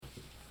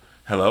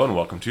Hello and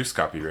welcome to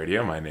Scopy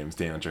Radio. My name's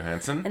Daniel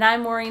Johansson. And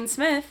I'm Maureen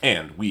Smith.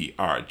 And we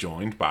are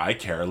joined by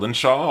Carolyn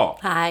Shaw.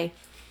 Hi.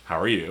 How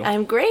are you?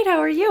 I'm great. How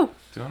are you?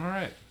 Doing all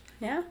right.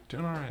 Yeah?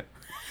 Doing all right.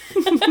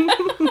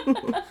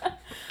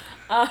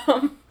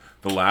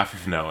 The laugh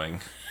of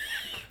knowing.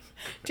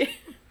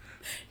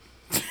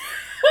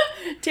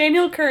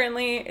 Daniel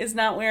currently is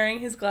not wearing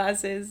his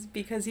glasses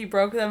because he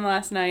broke them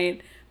last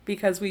night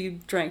because we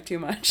drank too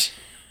much.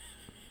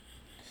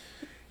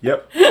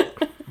 Yep.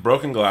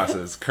 Broken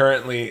glasses.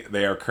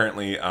 They are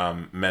currently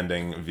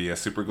mending via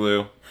super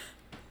glue.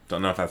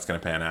 Don't know if that's going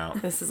to pan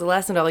out. This is a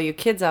lesson to all you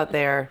kids out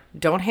there.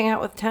 Don't hang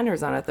out with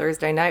tenors on a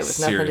Thursday night with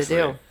Seriously.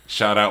 nothing to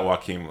Shout out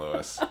Joaquin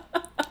Lewis.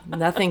 do.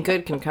 Nothing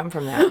good can come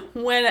from that.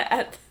 When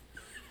at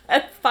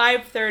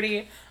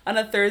 5:30 on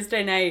a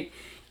Thursday night,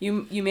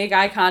 you make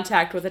eye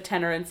contact with a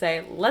tenor and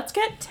say, "Let's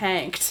get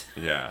tanked."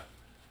 Yeah.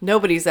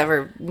 Nobody's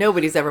ever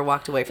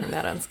walked away from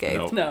that unscathed.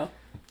 Nope. No.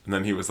 And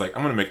then he was like,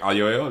 I'm going to make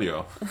aglio e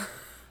olio.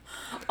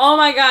 Oh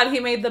my god, he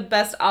made the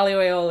best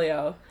aglio e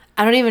olio.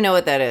 I don't even know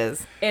what that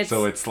is. It's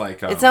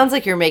like... It sounds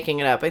like you're making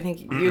it up. I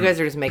think you guys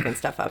are just making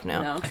stuff up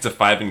now. No. It's a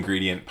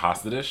 5-ingredient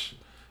pasta dish.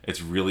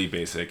 It's really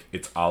basic.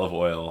 It's olive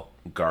oil,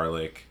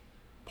 garlic,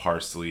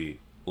 parsley,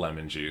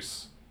 lemon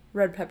juice,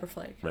 Red pepper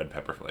flake.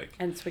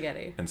 And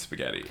spaghetti. And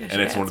spaghetti. Gosh,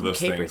 And it's add one of some those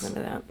capers things.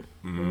 into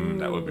that.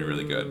 That would be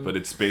really good. But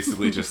it's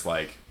basically just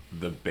like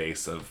the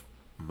base of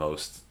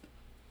most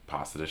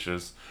pasta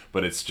dishes.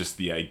 But it's just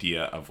the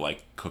idea of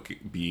like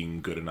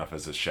being good enough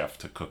as a chef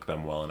to cook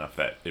them well enough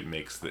that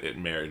it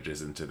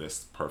marriages into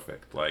this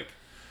perfect like.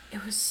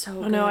 It was so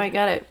Oh good. no, I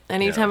got it.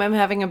 Anytime Yeah. I'm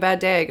having a bad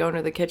day, I go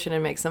into the kitchen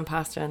and make some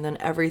pasta, and then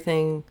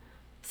everything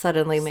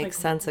suddenly It's makes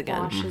like sense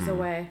again. Washes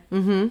away.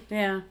 Mm-hmm.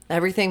 Yeah.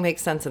 Everything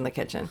makes sense in the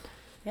kitchen.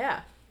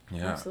 Yeah.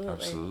 Yeah, Absolutely.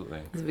 absolutely.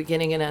 It's the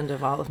beginning and end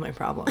of all of my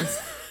problems.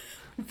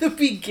 The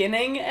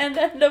beginning and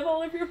end of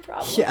all of your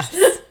problems. Yes.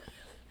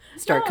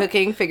 Start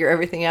cooking, figure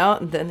everything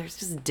out, and then there's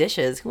just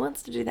dishes. Who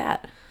wants to do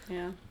that?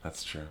 Yeah.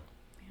 That's true.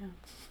 Yeah.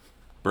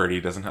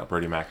 Bertie doesn't help.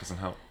 Bertie Mac doesn't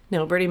help.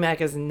 No, Bertie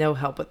Mac is no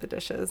help with the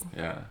dishes.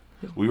 Yeah.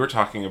 We were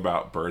talking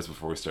about birds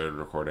before we started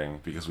recording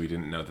because we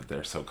didn't know that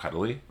they're so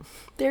cuddly.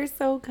 They're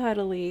so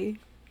cuddly.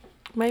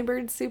 My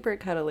bird's super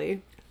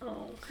cuddly.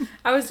 Oh.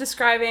 I was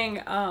describing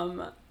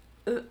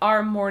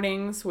our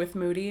Mornings with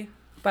Moody.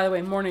 By the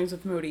way, Mornings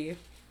with Moody,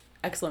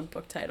 excellent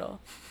book title.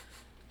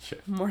 Yeah.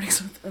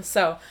 Mornings with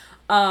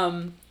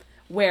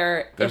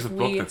where There's if a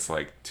book we that's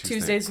like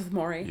Tuesdays with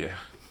Maury, Yeah.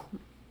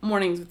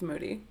 Mornings with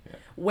Moody, Yeah.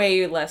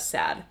 way less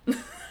sad.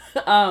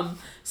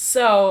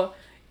 So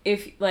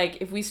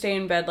if we stay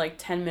in bed like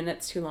 10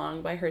 minutes too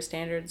long by her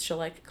standards, she'll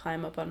like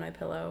climb up on my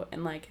pillow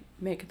and like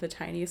make the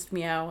tiniest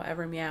meow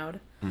ever meowed.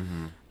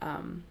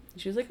 Mm-hmm.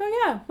 She was like,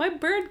 "Oh yeah, my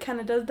bird kind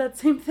of does that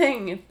same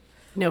thing."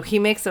 No, he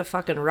makes a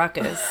fucking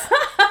ruckus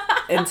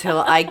until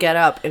I get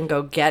up and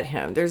go get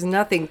him. There's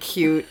nothing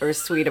cute or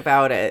sweet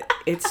about it.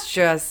 It's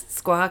just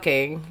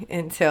squawking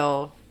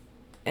until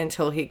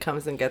he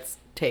comes and gets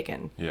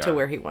taken Yeah. to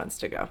where he wants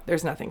to go.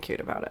 There's nothing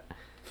cute about it.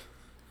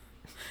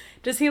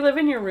 Does he live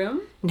in your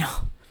room? No.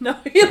 No,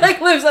 he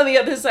like lives on the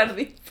other side of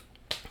the...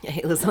 Yeah,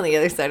 he lives on the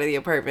other side of the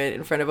apartment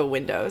in front of a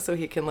window so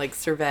he can like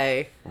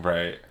survey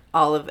Right.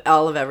 all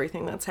of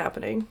everything that's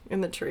happening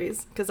in the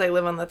trees, because I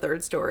live on the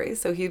 3rd story,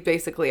 so he's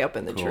basically up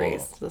in the Cool.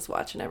 trees just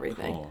watching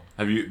everything. Cool.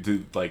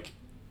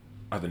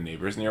 Are the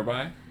neighbors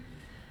nearby?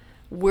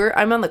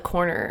 I'm on the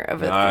corner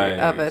of a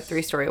Nice.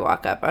 3-story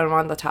walk up. I'm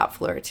on the top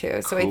floor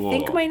too, so I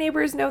think Cool. my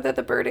neighbors know that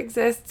the bird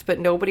exists, but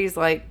nobody's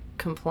like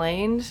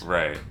complained.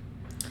 Right.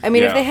 I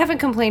mean, Yeah. if they haven't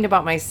complained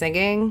about my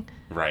singing,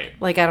 Right.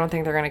 like I don't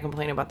think they're gonna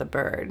complain about the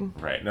bird.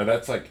 Right. No,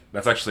 that's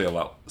actually a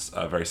lot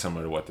very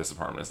similar to what this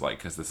apartment is like,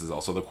 because this is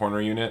also the corner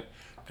unit,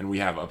 and we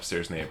have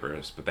upstairs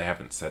neighbors, but they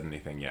haven't said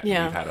anything yet.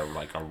 Yeah. We've had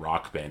a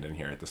rock band in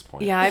here at this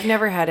point. Yeah, I've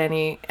never had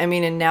any. I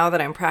mean, and now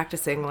that I'm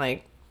practicing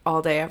like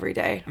all day, every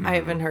day, I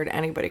haven't heard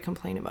anybody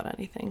complain about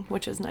anything,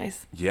 which is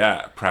nice.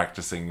 Yeah,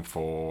 practicing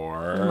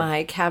for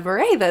My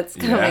cabaret that's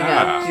coming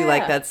Yeah. up. Do you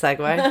like that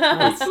segue?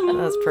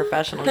 That's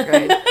professional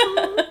grade.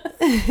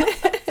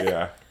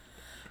 yeah.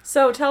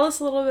 So tell us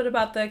a little bit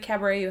about the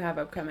cabaret you have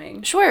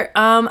upcoming. Sure.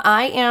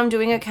 I am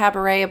doing a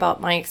cabaret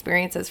about my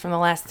experiences from the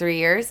last 3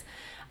 years.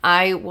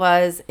 I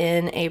was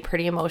in a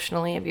pretty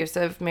emotionally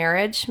abusive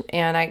marriage,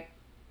 and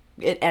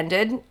it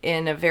ended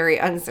in a very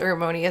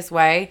unceremonious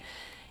way.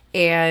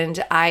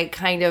 And I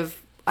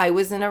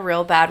was in a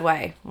real bad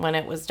way when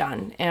it was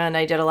done. And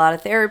I did a lot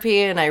of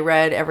therapy, and I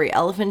read every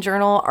Elephant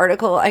Journal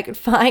article I could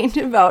find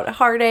about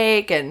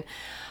heartache, and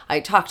I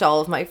talked to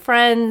all of my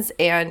friends,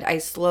 and I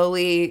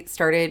slowly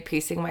started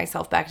piecing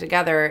myself back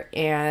together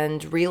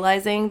and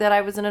realizing that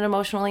I was in an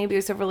emotionally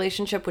abusive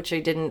relationship, which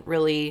I didn't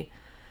really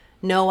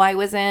know I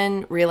was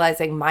in,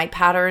 realizing my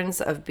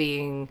patterns of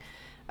being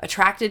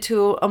attracted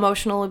to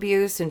emotional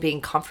abuse and being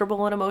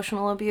comfortable in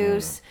emotional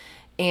abuse,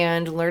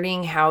 and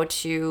learning how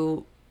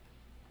to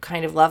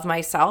kind of love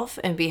myself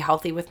and be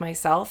healthy with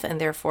myself,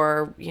 and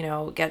therefore,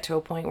 get to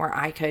a point where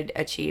I could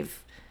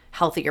achieve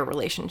healthier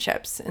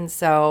relationships. And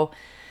so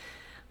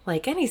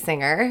like any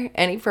singer,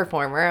 any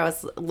performer, I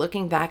was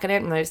looking back at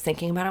it and I was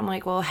thinking about it. I'm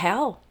like, well,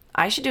 hell,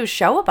 I should do a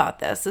show about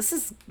this. This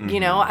is, you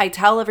know, I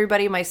tell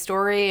everybody my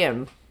story,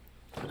 and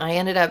I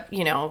ended up,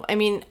 you know, I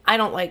mean, I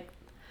don't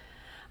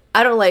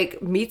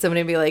like meet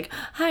somebody and be like,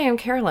 hi, I'm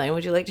Caroline.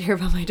 Would you like to hear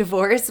about my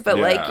divorce? But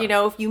like, you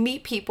know, if you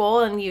meet people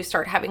and you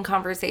start having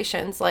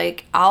conversations,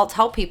 like I'll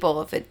tell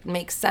people if it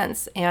makes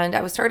sense. And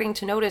I was starting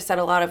to notice that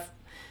a lot of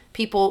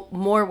people,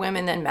 more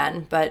women than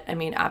men, but I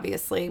mean,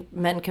 obviously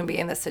men can be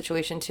in this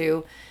situation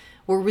too,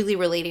 were really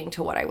relating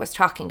to what I was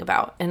talking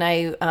about. And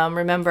I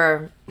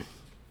remember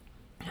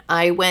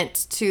I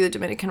went to the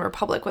Dominican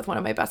Republic with one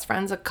of my best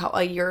friends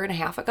a year and a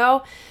half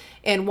ago.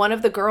 And one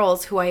of the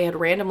girls who I had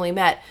randomly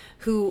met,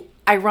 who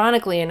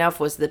ironically enough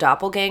was the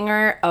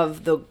doppelganger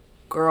of the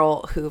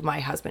girl who my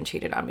husband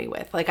cheated on me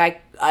with. Like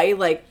I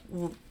like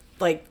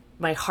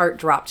my heart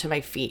dropped to my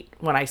feet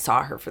when I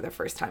saw her for the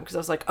first time, because I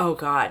was like, oh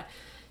God.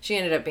 She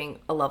ended up being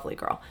a lovely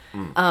girl.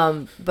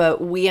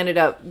 But we ended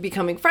up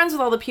becoming friends with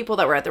all the people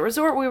that were at the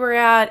resort we were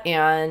at.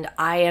 And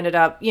I ended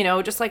up, you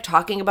know, just like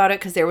talking about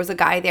it, because there was a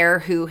guy there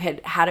who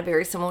had a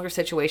very similar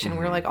situation. We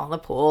were like on the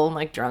pool and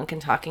like drunk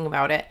and talking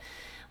about it.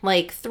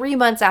 Like 3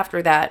 months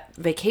after that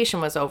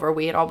vacation was over,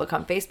 we had all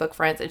become Facebook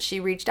friends. And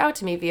she reached out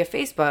to me via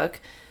Facebook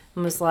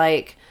and was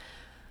like,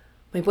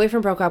 my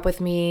boyfriend broke up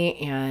with me,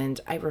 and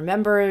I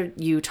remember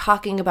you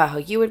talking about how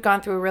you had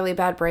gone through a really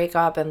bad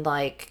breakup, and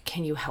like,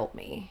 can you help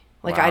me?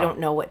 Like, wow. I don't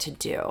know what to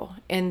do.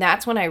 And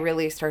that's when I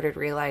really started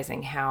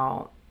realizing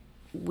how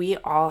we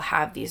all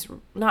have these,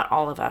 not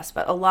all of us,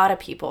 but a lot of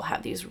people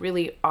have these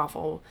really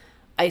awful,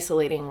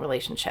 isolating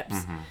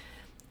relationships.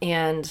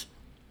 And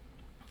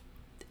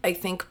I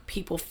think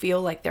people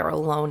feel like they're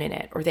alone in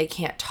it, or they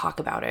can't talk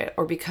about it,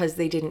 or because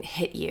they didn't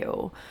hit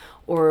you,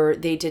 or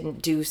they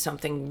didn't do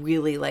something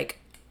really like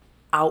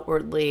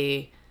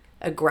outwardly,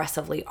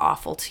 aggressively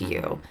awful to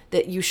you,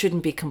 that you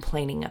shouldn't be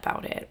complaining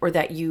about it, or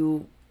that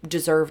you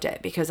deserved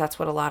it, because that's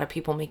what a lot of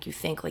people make you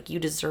think, like you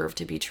deserve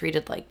to be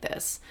treated like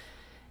this.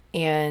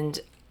 And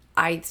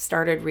I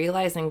started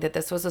realizing that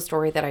this was a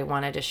story that I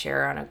wanted to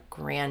share on a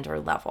grander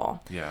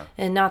level. Yeah.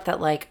 And not that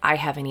like I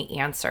have any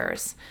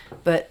answers,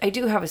 but I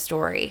do have a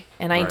story,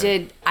 and I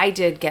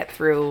did get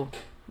through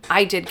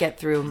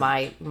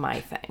my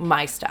thing,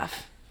 my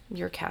stuff.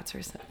 Your cats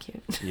are so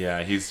cute.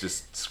 Yeah, he's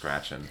just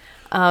scratching.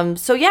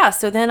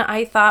 So then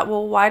I thought,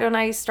 well, why don't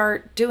I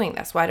start doing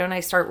this? Why don't I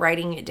start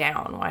writing it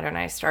down? Why don't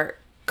I start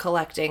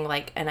collecting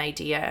like an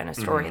idea and a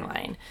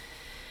storyline?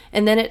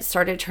 And then it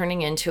started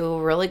turning into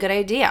a really good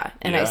idea.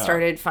 And I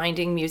started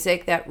finding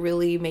music that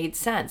really made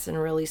sense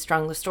and really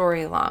strung the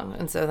story along.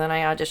 And so then I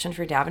auditioned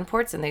for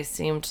Davenport's, and they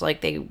seemed like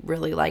they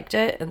really liked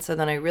it. And so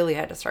then I really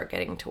had to start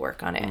getting to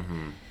work on it.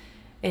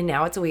 And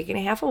now it's a week and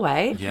a half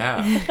away.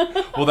 Yeah.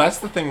 Well, that's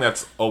the thing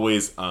that's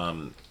always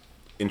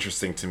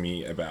interesting to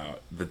me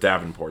about the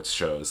Davenport's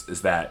shows,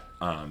 is that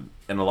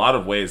in a lot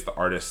of ways the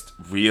artist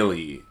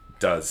really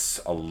does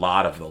a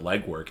lot of the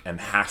legwork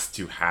and has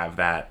to have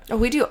that. Oh,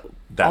 we do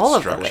all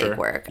structure. Of the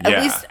legwork.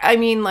 At least, I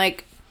mean,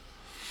 like,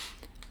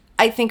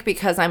 I think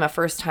because I'm a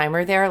first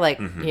timer there, like,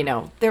 you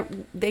know,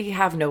 they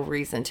have no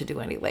reason to do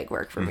any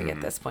legwork for me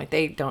at this point.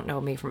 They don't know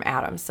me from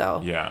Adam,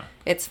 so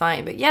it's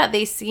fine. But yeah,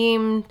 they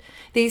seem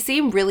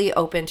really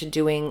open to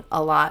doing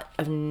a lot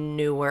of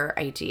newer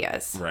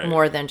ideas,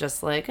 more than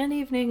just like an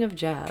evening of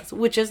jazz,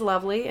 which is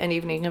lovely. An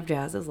evening of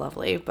jazz is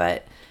lovely,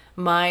 but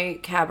my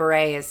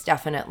cabaret is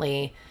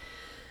definitely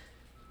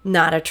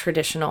not a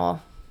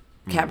traditional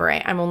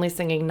cabaret. I'm only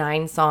singing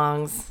 9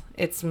 songs.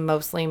 It's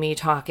mostly me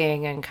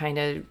talking and kind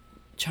of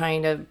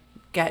trying to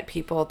get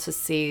people to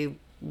see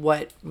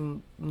what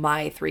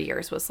my 3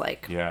 years was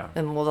like. Yeah.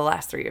 And well, the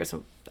last 3 years,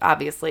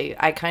 obviously,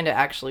 I kind of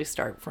actually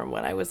start from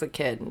when I was a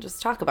kid and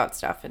just talk about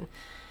stuff and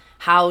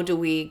how do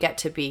we get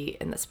to be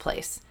in this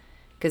place?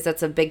 Because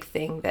that's a big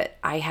thing that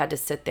I had to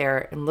sit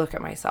there and look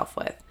at myself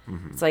with.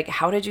 It's like,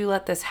 how did you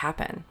let this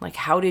happen? Like,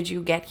 how did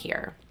you get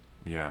here?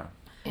 Yeah.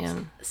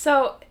 And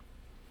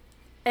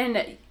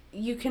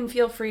you can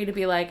feel free to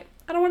be like,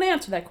 I don't want to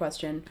answer that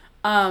question.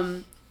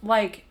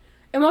 Like,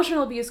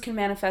 emotional abuse can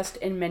manifest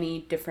in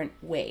many different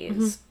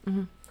ways.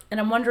 And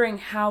I'm wondering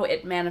how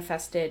it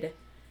manifested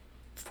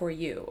for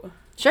you.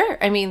 Sure.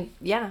 I mean,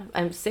 yeah,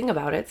 I'm sing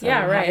about it, so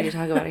I'm happy to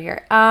talk about it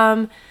here.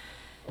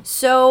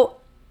 So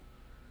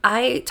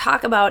I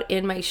talk about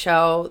in my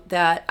show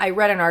that I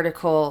read an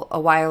article a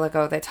while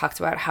ago that talks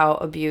about how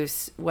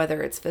abuse,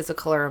 whether it's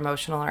physical or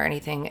emotional or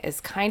anything, is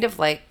kind of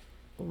like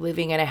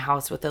living in a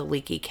house with a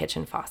leaky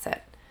kitchen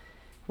faucet,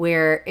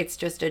 where it's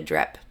just a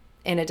drip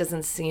and it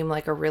doesn't seem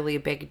like a really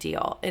big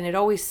deal. And it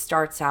always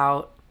starts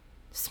out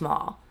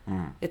small.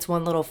 It's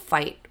one little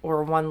fight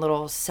or one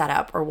little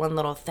setup or one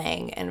little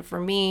thing. And for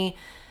me,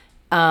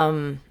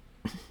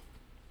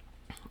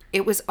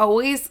 it was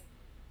always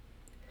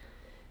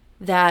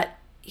that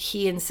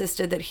he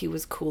insisted that he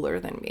was cooler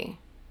than me,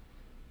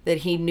 that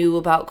he knew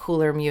about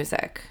cooler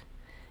music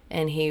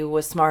and he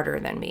was smarter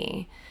than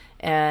me.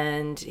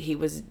 And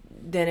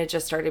then it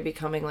just started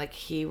becoming like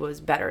he was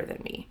better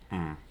than me.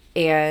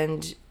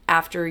 And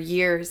after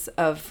years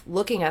of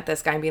looking at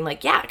this guy and being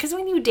like, yeah, because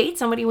when you date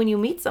somebody, when you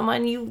meet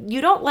someone,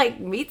 you don't like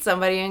meet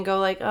somebody and go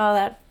like, oh,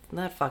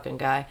 that fucking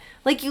guy.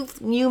 Like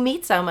you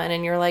meet someone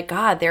and you're like,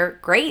 God, they're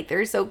great.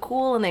 They're so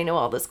cool and they know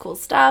all this cool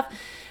stuff.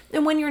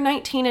 And when you're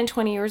 19 and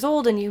 20 years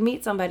old and you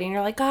meet somebody and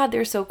you're like, God,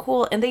 they're so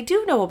cool. And they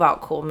do know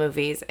about cool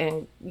movies.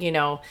 And, you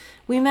know,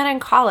 we met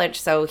in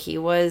college. So he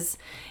was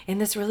in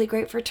this really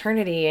great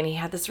fraternity and he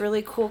had this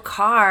really cool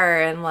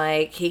car and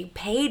like he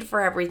paid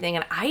for everything.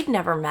 And I'd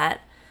never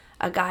met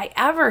a guy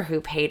ever who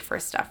paid for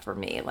stuff for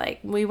me. Like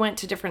we went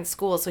to different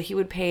schools. So he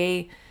would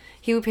pay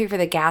for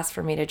the gas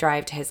for me to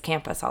drive to his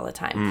campus all the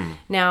time.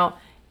 Now,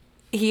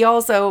 he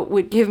also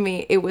would give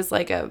me, it was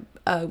like a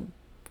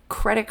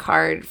credit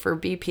card for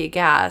BP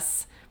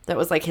gas that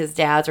was like his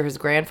dad's or his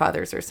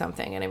grandfather's or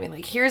something. And I mean,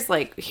 like, here's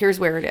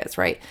where it is,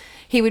 right?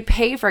 He would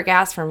pay for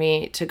gas for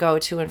me to go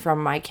to and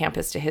from my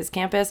campus to his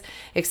campus,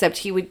 except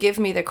he would give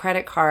me the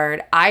credit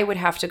card. I would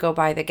have to go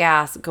buy the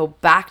gas, go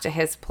back to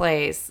his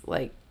place,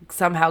 like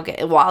somehow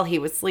get, while he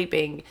was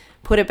sleeping,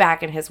 put it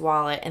back in his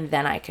wallet, and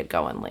then I could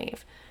go and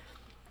leave.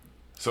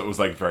 So it was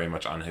like very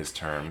much on his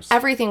terms.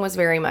 Everything was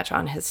very much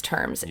on his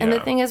terms. And the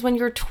thing is, when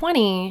you're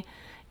 20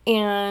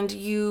 and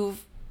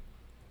you've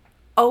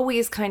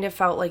always kind of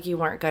felt like you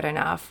weren't good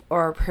enough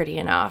or pretty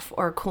enough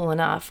or cool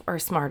enough or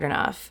smart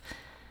enough,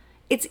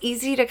 it's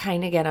easy to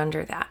kind of get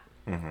under that.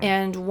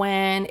 And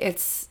when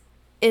it's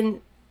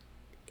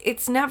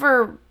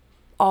never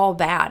all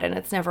bad and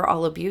it's never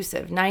all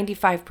abusive.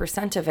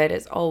 95% of it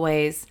is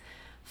always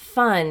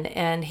fun,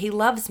 and he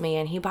loves me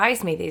and he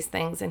buys me these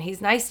things and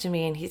he's nice to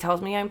me and he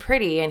tells me I'm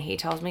pretty and he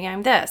tells me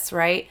I'm this,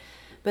 right?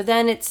 But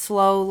then it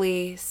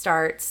slowly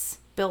starts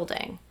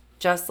building.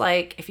 Just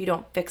like if you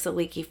don't fix a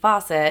leaky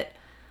faucet,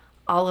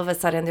 all of a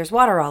sudden there's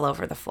water all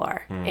over the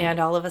floor. And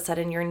all of a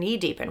sudden you're knee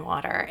deep in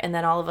water. And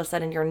then all of a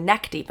sudden you're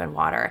neck deep in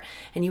water.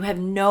 And you have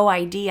no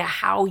idea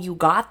how you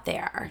got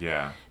there.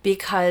 Yeah.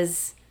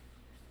 Because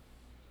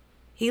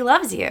he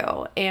loves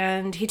you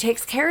and he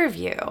takes care of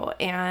you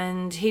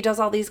and he does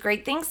all these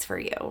great things for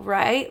you,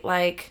 right?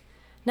 Like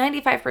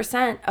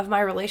 95% of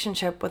my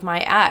relationship with my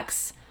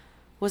ex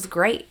was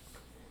great.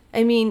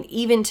 I mean,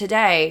 even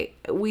today,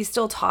 we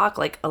still talk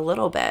like a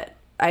little bit.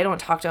 I don't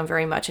talk to him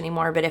very much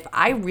anymore, but if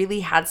I really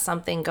had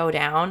something go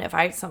down, if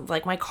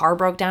like my car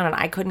broke down and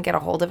I couldn't get a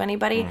hold of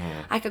anybody,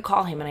 I could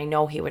call him and I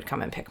know he would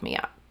come and pick me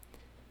up.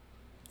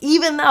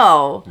 Even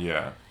though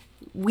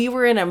we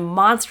were in a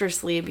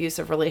monstrously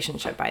abusive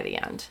relationship by the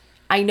end,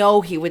 I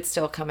know he would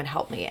still come and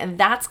help me. And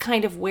that's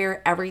kind of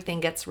where everything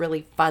gets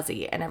really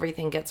fuzzy and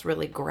everything gets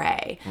really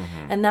gray.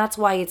 And that's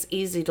why it's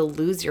easy to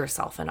lose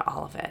yourself in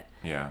all of it.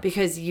 Yeah.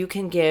 Because you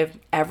can give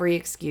every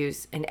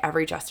excuse and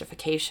every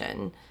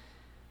justification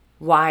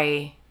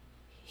why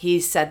he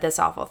said this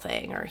awful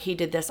thing or he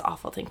did this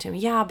awful thing to me.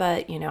 Yeah,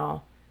 but, you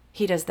know,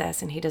 he does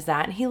this and he does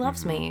that and he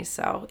loves me,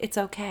 so it's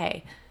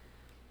okay.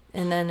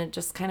 And then it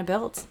just kind of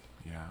builds.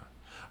 Yeah.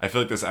 I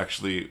feel like this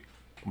actually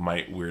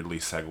might weirdly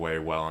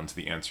segue well into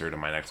the answer to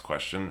my next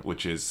question,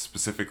 which is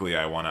specifically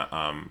I want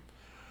to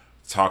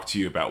talk to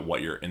you about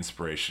what your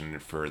inspiration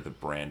for the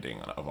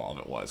branding of all of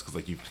it was, because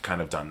like you've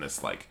kind of done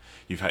this, like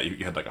you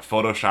had like a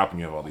Photoshop and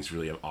you have all these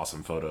really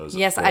awesome photos.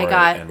 Yes, I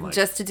got and, like,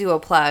 just to do a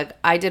plug,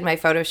 I did my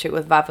photo shoot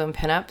with Vavoom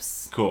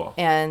Pinups. Cool.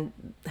 And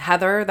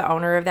Heather, the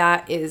owner of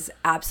that, is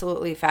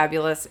absolutely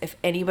fabulous. If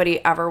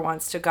anybody ever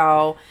wants to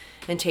go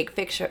and take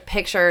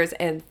pictures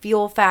and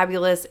feel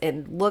fabulous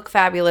and look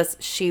fabulous,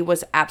 she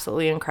was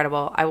absolutely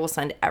incredible. I will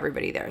send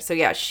everybody there. So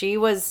yeah, she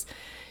was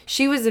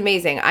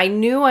amazing. I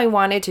knew I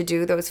wanted to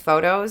do those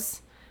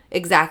photos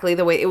exactly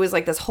the way it was,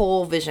 like this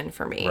whole vision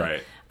for me.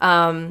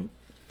 Right.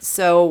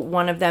 So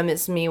one of them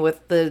is me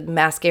with the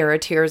mascara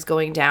tears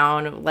going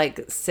down,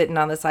 like sitting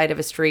on the side of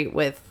a street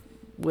with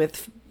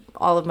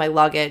all of my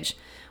luggage,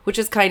 which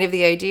is kind of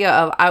the idea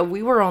of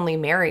we were only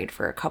married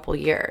for a couple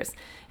years.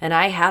 And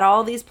I had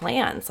all these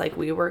plans, like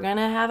we were going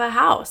to have a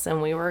house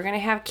and we were going to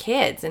have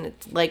kids. And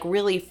it like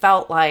really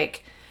felt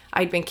like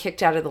I'd been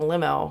kicked out of the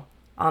limo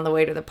on the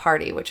way to the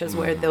party, which is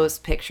where those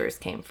pictures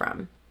came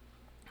from.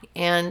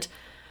 And,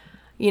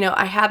 you know,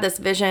 I had this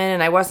vision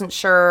and I wasn't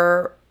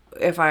sure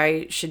if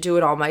I should do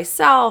it all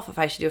myself, if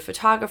I should do a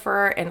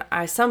photographer. And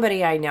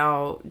somebody I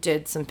know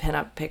did some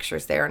pinup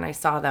pictures there and I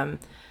saw them.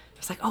 I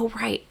was like, oh,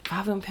 right,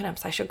 Vavoom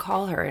Pinups, I should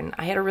call her. And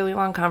I had a really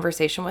long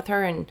conversation with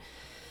her and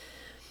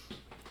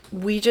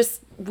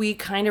we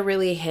kind of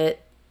really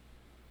hit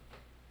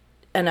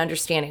an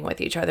understanding with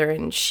each other.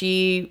 And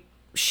she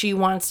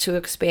wants to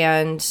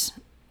expand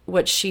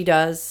what she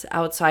does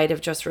outside of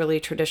just really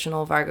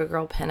traditional Varga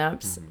Girl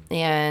pinups.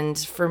 And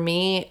for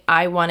me,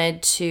 I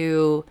wanted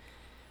to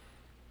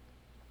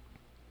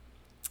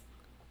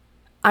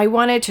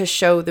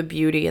show the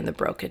beauty in the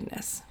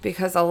brokenness,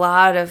 because a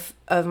lot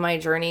of my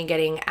journey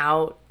getting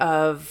out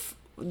of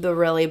the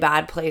really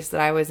bad place that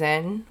I was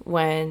in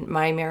when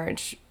my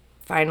marriage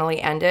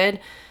finally ended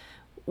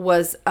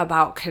was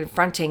about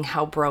confronting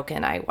how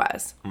broken I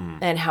was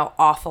and how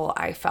awful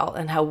I felt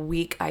and how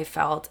weak I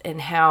felt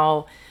and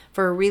how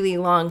for a really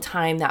long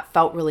time that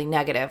felt really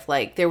negative.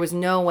 Like there was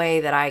no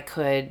way that I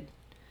could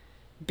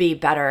be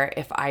better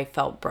if I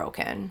felt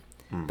broken.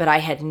 But I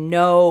had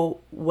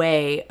no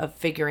way of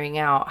figuring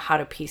out how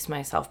to piece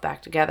myself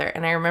back together.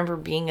 And I remember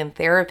being in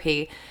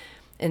therapy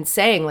and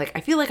saying, like,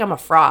 I feel like I'm a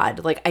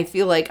fraud. Like, I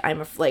feel like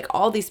like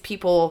all these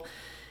people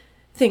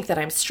think that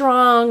I'm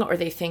strong, or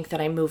they think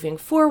that I'm moving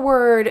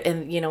forward,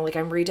 and, you know, like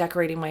I'm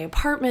redecorating my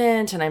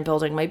apartment and I'm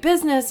building my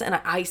business, and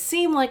I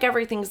seem like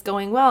everything's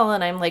going well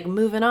and I'm like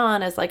moving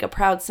on as like a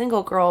proud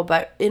single girl.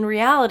 But in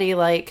reality,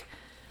 like,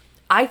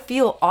 I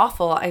feel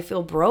awful. I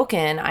feel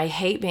broken. I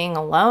hate being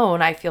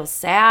alone. I feel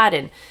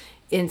sad.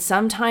 And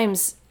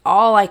sometimes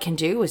all I can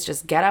do is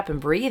just get up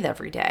and breathe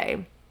every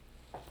day.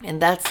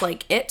 And that's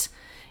like it.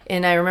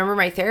 And I remember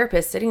my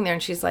therapist sitting there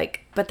and she's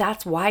like, but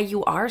that's why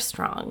you are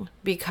strong,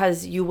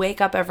 because you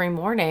wake up every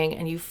morning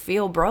and you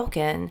feel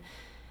broken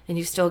and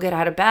you still get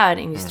out of bed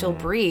and you still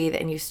breathe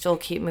and you still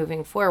keep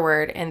moving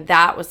forward. And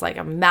that was like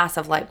a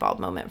massive light bulb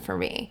moment for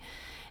me.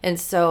 And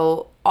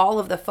so all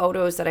of the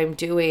photos that I'm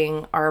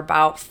doing are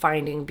about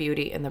finding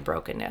beauty in the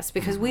brokenness,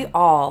 because we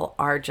all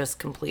are just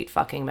complete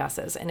fucking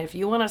messes. And if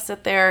you want to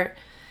sit there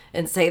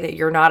and say that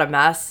you're not a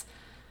mess,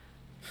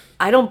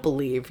 I don't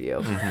believe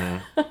you.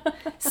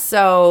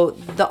 So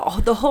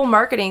the whole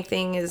marketing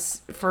thing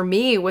is, for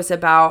me, was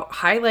about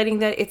highlighting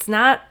that it's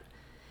not,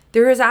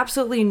 there is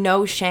absolutely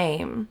no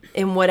shame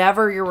in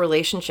whatever your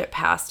relationship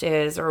past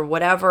is, or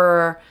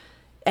whatever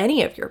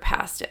any of your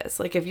past is.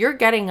 Like, if you're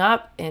getting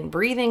up and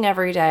breathing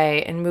every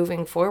day and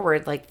moving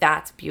forward, like,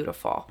 that's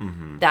beautiful.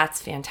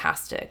 That's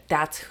fantastic.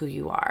 That's who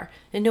you are.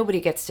 And nobody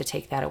gets to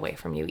take that away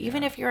from you.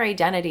 Even if your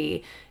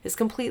identity is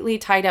completely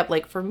tied up.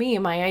 Like, for me,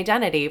 my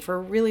identity for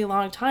a really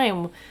long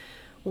time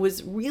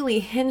was really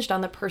hinged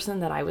on the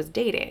person that I was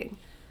dating.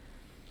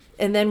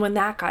 And then when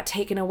that got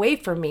taken away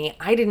from me,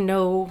 I didn't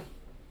know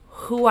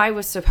who I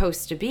was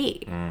supposed to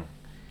be.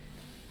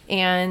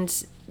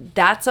 And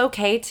that's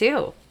okay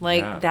too.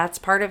 Like, that's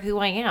part of who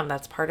I am.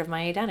 That's part of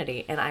my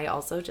identity. And I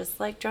also just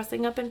like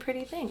dressing up in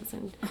pretty things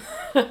and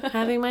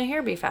having my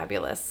hair be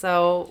fabulous.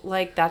 So,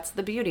 like, that's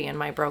the beauty in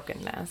my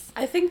brokenness.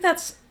 I think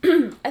that's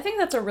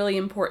a really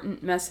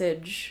important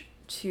message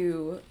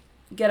to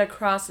get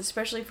across,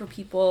 especially for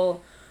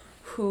people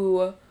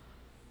who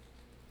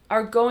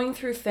are going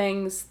through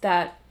things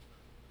that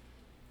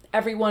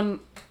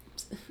everyone.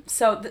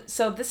 So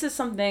this is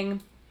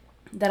something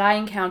that I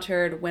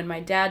encountered when my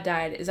dad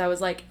died. Is I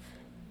was like,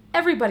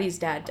 everybody's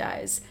dad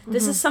dies.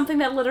 This is something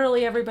that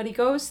literally everybody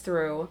goes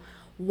through.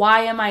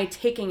 Why am I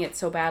taking it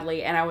so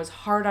badly? And I was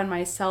hard on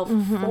myself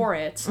for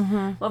it.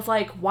 Of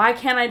like, why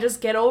can't I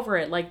just get over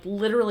it? Like,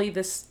 literally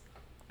this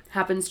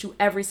happens to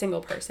every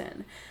single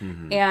person.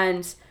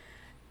 And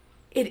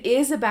it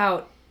is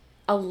about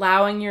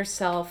allowing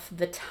yourself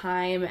the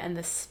time and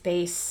the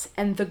space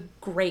and the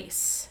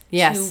grace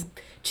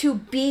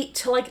to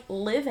like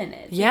live in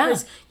it.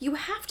 Because you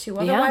have to.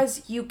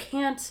 Otherwise you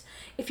can't.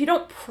 If you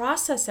don't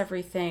process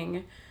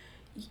everything,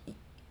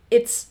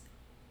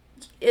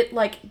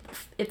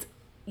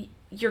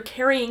 you're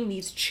carrying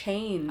these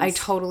chains. I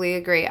totally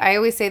agree. I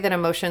always say that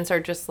emotions are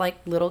just like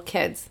little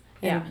kids.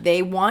 And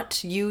they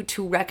want you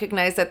to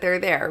recognize that they're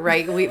there,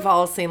 right? We've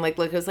all seen like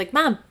Lucas like,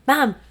 mom,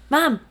 mom,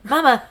 mom,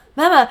 mama,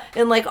 mama.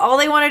 And like all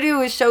they want to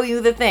do is show you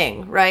the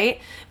thing,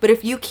 right? But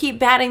if you keep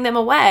batting them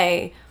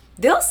away,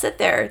 they'll sit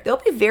there. They'll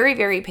be very,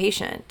 very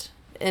patient.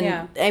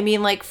 And I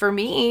mean, like, for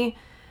me,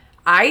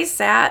 I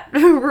sat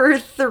for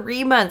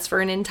 3 months,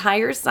 for an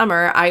entire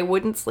summer. I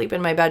wouldn't sleep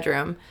in my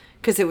bedroom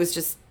because it was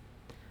just,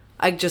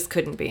 I just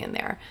couldn't be in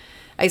there.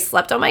 I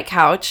slept on my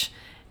couch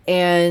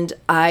and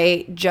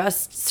I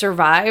just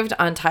survived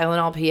on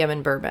Tylenol PM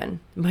and bourbon.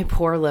 My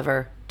poor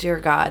liver. Dear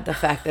God, the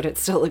fact that it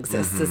still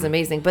exists is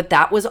amazing. But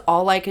that was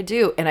all I could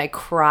do. And I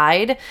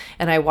cried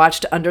and I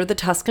watched Under the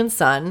Tuscan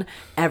Sun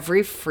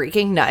every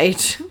freaking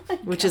night,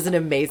 which is an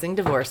amazing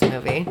divorce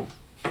movie,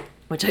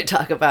 which I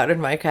talk about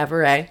in my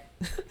cabaret.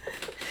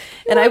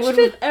 And I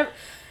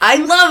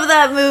love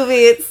that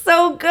movie. It's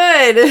so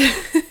good.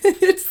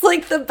 It's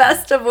like the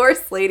best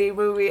divorce lady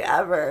movie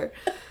ever.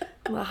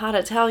 The hot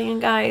Italian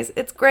guys.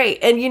 It's great.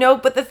 And, you know,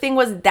 but the thing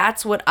was,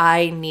 that's what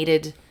I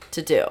needed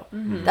to do.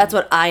 That's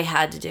what I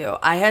had to do.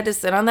 I had to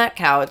sit on that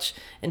couch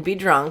and be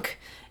drunk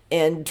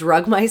and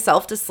drug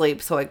myself to sleep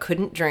so I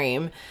couldn't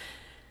dream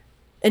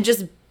and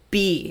just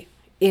be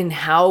in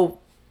how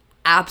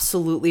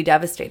absolutely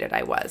devastated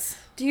I was.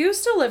 Do you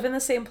still live in the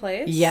same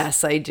place?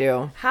 Yes, I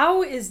do.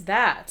 How is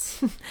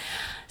that?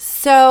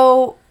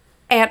 So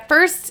at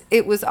first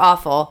it was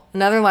awful.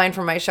 Another line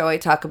from my show I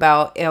talk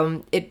about,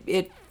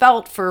 it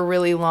felt for a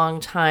really long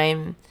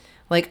time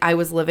like I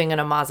was living in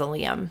a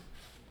mausoleum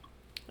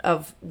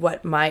of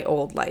what my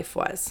old life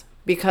was,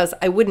 because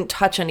I wouldn't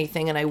touch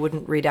anything and I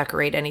wouldn't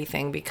redecorate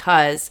anything,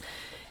 because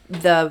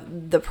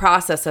the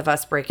process of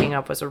us breaking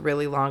up was a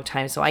really long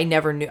time. So I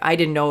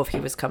didn't know if he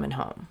was coming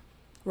home.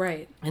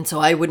 Right. And so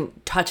I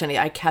wouldn't touch any.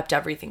 I kept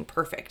everything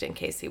perfect in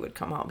case he would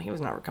come home. He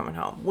was never coming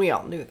home. We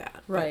all knew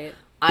that. Right.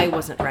 I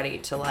wasn't ready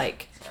to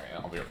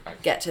I'll be right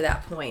back. get to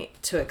that point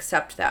to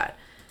accept that.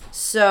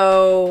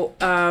 So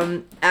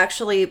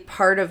actually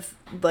part of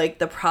like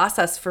the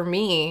process for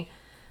me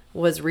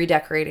was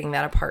redecorating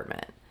that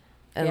apartment.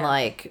 and Yeah.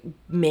 like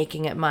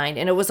making it mine.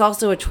 And it was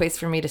also a choice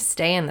for me to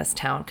stay in this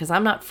town because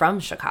I'm not from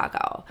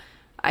Chicago.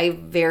 I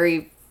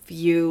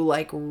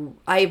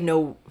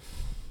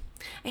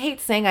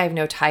hate saying I have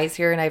no ties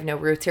here and I have no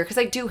roots here because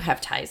I do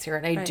have ties here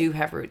and I Right. do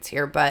have roots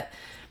here. But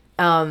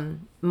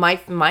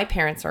my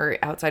parents are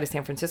outside of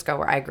San Francisco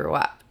where I grew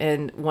up.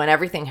 And when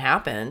everything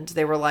happened,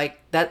 they were like,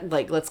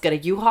 let's get a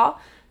U-Haul.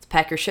 Let's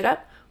pack your shit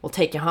up. We'll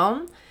take you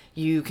home.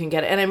 You can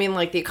get it. And I mean,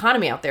 like, the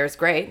economy out there is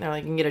great. They're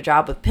like, you can get a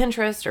job with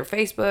Pinterest or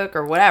Facebook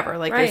or whatever.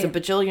 Like, there's a Right.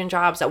 bajillion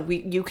jobs that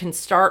you can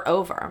start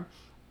over.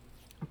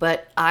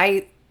 But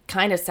I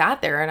kind of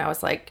sat there and I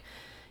was like,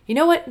 you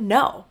know what?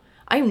 No,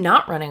 I'm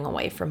not running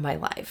away from my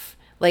life.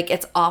 Like,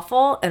 it's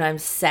awful and I'm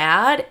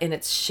sad and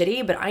it's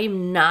shitty, but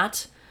I'm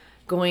not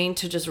going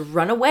to just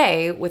run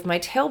away with my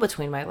tail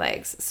between my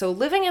legs. So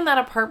living in that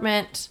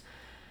apartment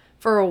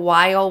for a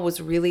while was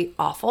really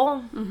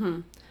awful. Mm-hmm.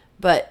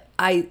 But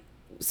I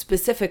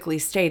specifically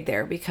stayed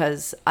there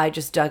because I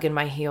just dug in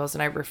my heels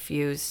and I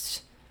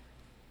refused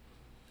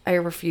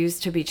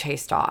to be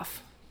chased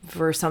off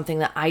for something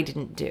that I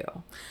didn't do.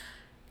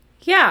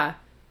 Yeah.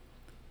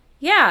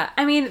 Yeah.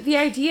 I mean, the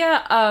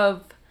idea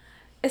of,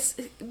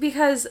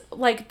 because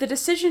like the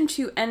decision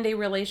to end a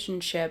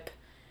relationship,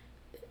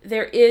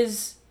 there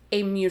is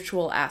a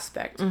mutual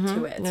aspect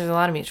to it. There's a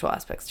lot of mutual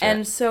aspects to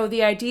And it. so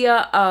the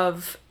idea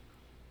of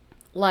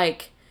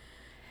like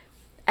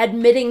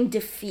admitting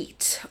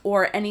defeat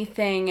or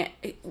anything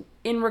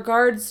in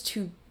regards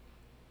to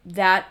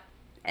that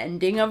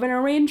ending of an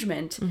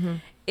arrangement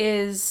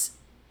is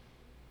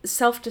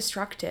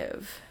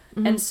self-destructive.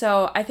 And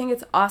so I think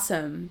it's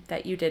awesome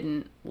that you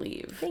didn't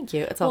leave. Thank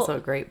you. It's also a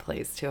great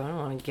place too. I don't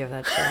want to give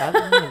that shit up.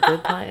 It's a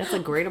good place. It's a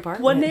great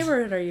apartment. What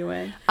neighborhood are you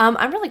in?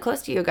 I'm really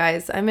close to you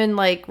guys. I'm in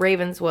like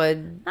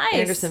Ravenswood, Nice.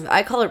 Anderson.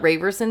 I call it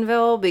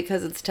Raversonville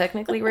because it's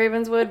technically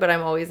Ravenswood, but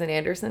I'm always in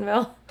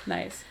Andersonville.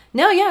 Nice.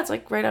 No, yeah, it's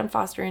like right on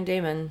Foster and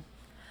Damon.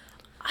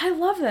 I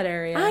love that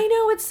area. I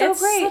know, it's so It's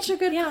great. such a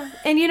good- yeah.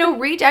 And you know,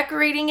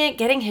 redecorating it,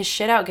 getting his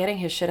shit out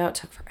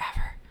took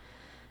forever.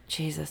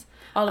 Jesus.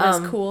 All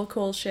of this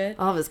cool shit.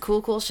 All of his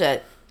cool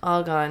shit,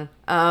 all gone.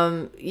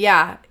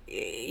 Yeah,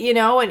 you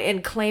know,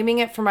 and claiming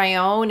it for my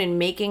own and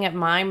making it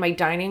mine. My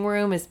dining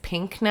room is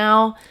pink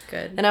now.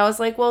 Good. And I was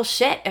like, well,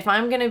 shit, if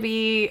I'm going to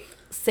be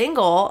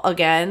single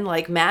again,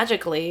 like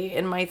magically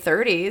in my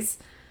 30s,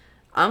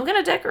 I'm going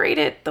to decorate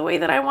it the way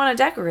that I want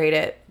to decorate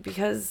it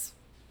because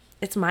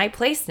it's my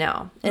place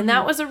now. And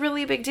that was a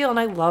really big deal. And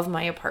I love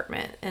my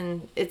apartment.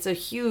 And it's a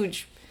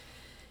huge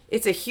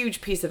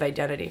piece of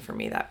identity for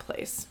me, that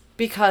place,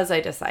 because I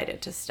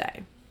decided to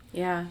stay.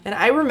 Yeah. And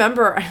I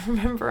remember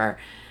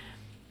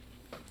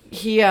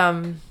he,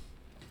 the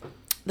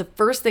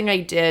first thing I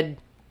did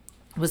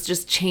was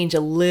just change a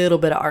little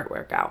bit of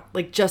artwork out,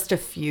 like just a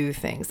few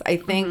things. I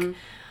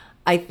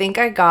think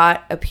I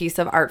got a piece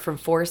of art from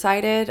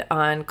Four-Sided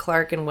on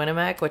Clark and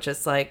Winnemuck, which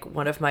is like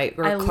one of my,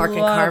 or I Clark and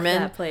love Carmen.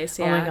 that place,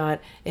 Oh my yeah. God.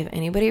 If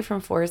anybody from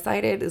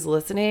Four-Sided is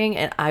listening,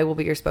 and I will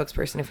be your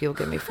spokesperson if you'll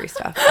give me free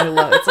stuff. I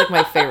love it. It's like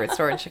my favorite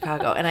store in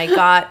Chicago. And I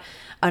got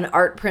an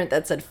art print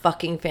that said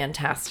fucking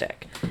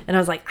fantastic. And I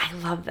was like, I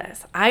love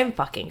this. I'm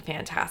fucking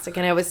fantastic.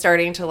 And I was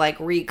starting to like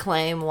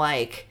reclaim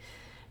like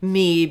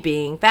me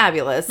being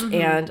fabulous.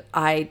 And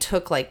I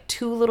took like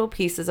 2 little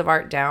pieces of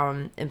art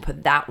down and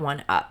put that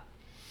one up.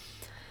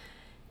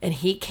 And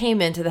he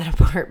came into that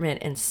apartment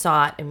and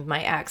saw it, and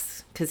my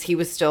ex, because he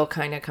was still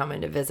kind of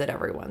coming to visit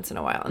every once in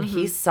a while. And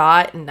he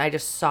saw it, and I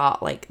just saw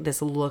like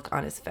this look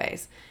on his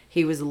face.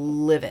 He was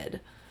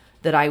livid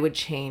that I would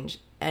change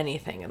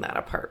anything in that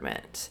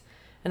apartment.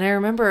 And I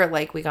remember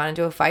like we got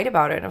into a fight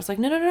about it, and I was like,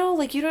 no,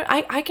 like you don't,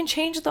 I can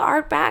change the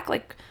art back.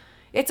 Like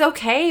it's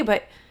okay,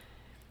 but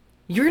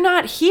you're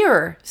not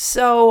here.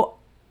 So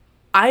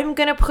I'm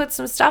going to put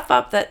some stuff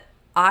up that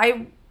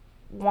I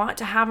want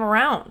to have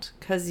around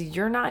because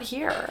you're not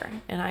here,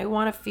 and I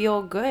want to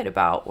feel good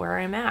about where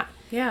I'm at.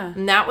 Yeah.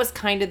 And that was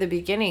kind of the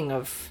beginning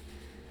of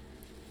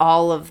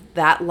all of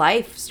that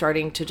life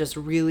starting to just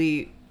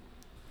really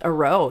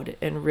erode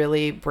and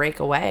really break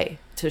away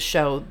to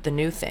show the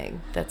new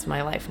thing that's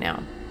my life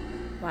now.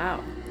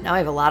 Wow. Now I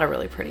have a lot of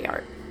really pretty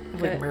art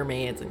with Good.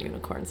 mermaids and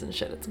unicorns and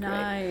shit. It's great.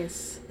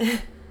 Nice.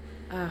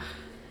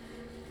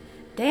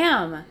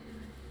 Damn.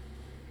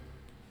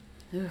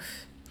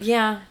 Oof.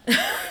 Yeah.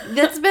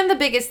 That's been the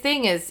biggest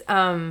thing is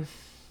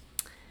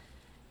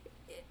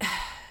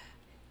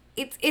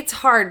it's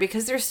hard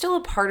because there's still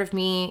a part of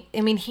me,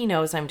 I mean, he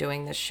knows I'm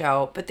doing this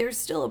show, but there's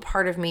still a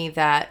part of me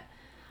that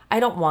I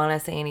don't want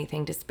to say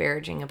anything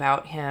disparaging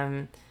about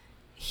him.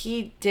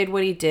 He did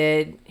what he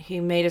did. He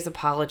made his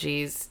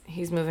apologies.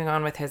 He's moving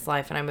on with his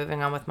life and I'm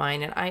moving on with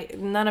mine,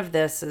 and none of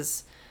this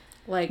is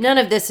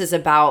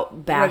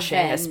about bashing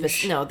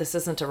Revenge. no, this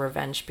isn't a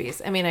revenge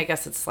piece. I mean, I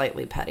guess it's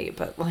slightly petty,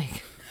 but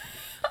like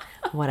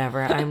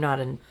whatever. I'm not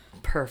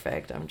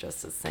perfect. I'm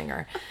just a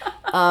singer.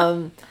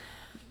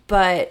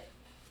 But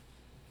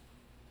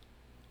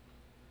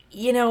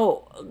you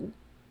know,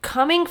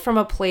 coming from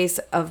a place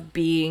of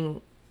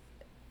being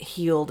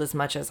healed as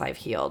much as I've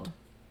healed,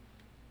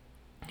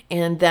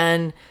 and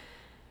then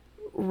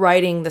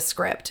writing the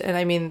script. And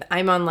I mean,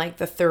 I'm on like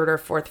the third or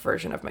fourth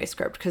version of my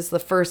script, because the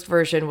first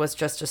version was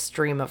just a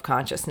stream of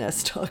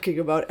consciousness talking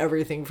about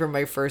everything from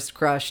my first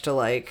crush to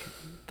like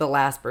the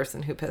last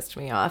person who pissed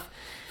me off.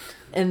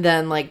 And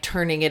then like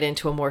turning it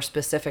into a more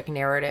specific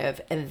narrative,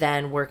 and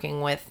then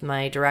working with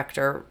my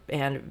director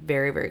and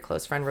very, very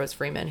close friend, Rose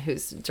Freeman,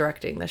 who's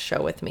directing the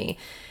show with me.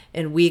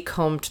 And we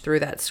combed through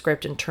that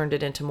script and turned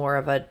it into more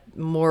of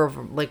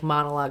like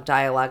monologue,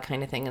 dialogue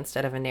kind of thing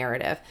instead of a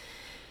narrative.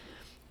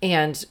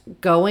 And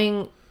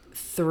going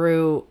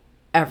through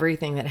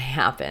everything that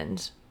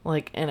happened,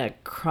 like in a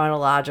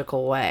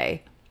chronological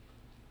way,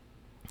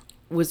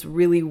 was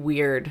really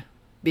weird,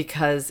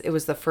 because it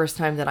was the first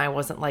time that I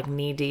wasn't like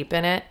knee deep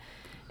in it.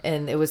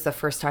 And it was the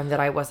first time that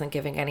I wasn't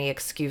giving any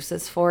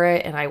excuses for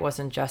it, and I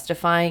wasn't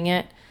justifying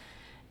it.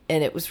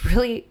 And it was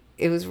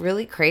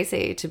really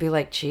crazy to be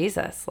like,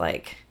 Jesus,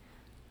 like,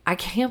 I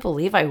can't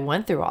believe I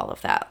went through all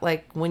of that.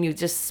 Like, when you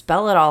just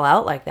spell it all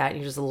out like that, and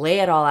you just lay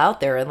it all out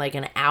there in like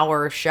an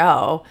hour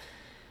show,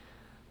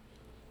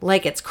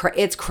 like it's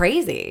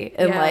crazy.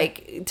 And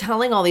like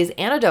telling all these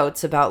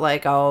anecdotes about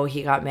like, oh,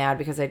 he got mad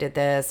because I did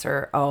this,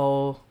 or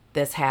oh,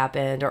 this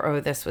happened, or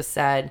oh, this was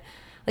said.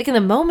 Like, in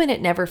the moment,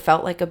 it never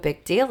felt like a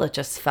big deal. It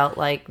just felt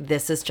like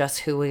this is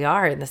just who we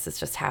are, and this is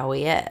just how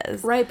he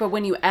is. Right, but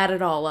when you add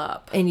it all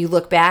up, and you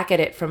look back at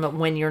it from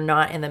when you're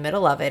not in the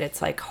middle of it,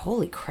 it's like,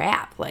 holy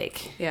crap.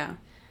 Like,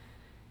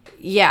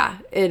 yeah,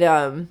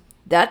 it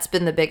that's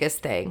been the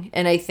biggest thing.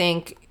 And I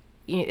think,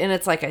 and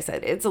it's like I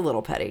said, it's a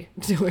little petty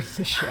doing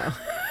the show.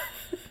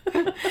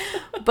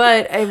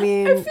 But I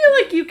mean, I feel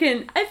like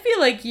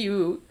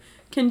you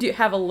can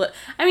have a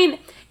I mean,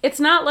 it's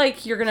not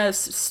like you're gonna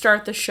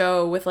start the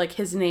show with like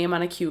his name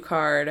on a cue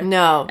card.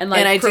 No, and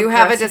I do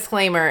have a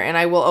disclaimer, and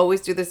I will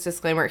always do this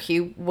disclaimer. He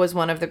was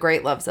one of the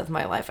great loves of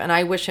my life, and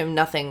I wish him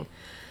nothing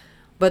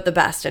but the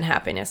best and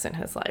happiness in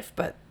his life.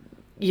 But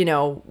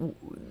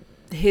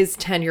his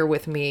tenure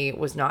with me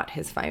was not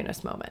his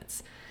finest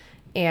moments,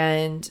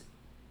 and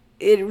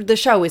the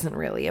show isn't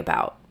really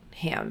about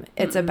him.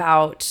 It's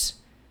about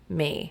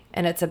me,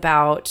 and it's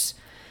about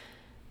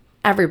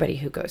everybody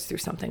who goes through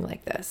something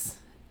like this.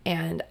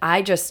 And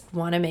I just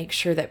want to make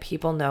sure that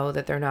people know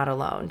that they're not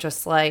alone.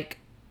 Just like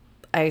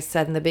I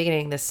said in the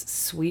beginning, this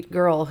sweet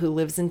girl who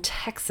lives in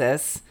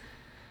Texas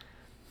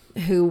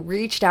who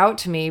reached out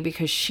to me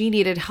because she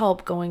needed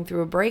help going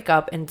through a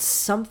breakup, and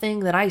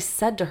something that I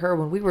said to her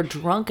when we were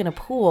drunk in a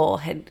pool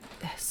had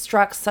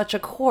struck such a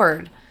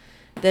chord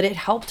that it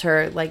helped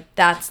her. Like,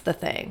 that's the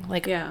thing.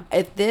 Like,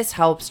 if this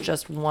helps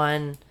just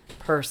one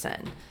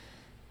person,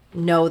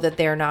 know that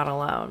they're not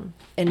alone,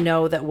 and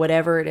know that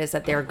whatever it is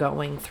that they're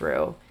going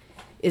through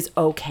is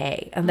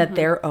okay, and that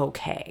they're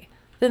okay.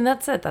 Then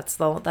that's it. That's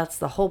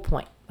the whole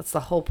point. That's the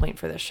whole point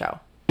for this show.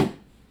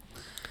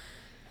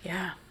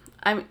 Yeah.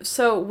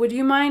 So would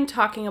you mind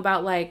talking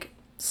about like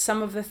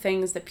some of the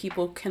things that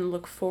people can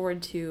look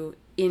forward to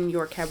in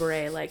your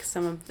cabaret? Like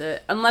some of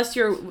the, unless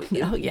you're...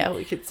 Oh yeah,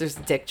 there's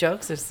dick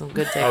jokes. There's some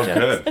good dick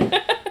jokes.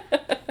 Good.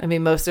 I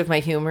mean, most of my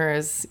humor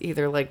is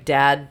either like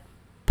dad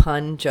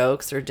pun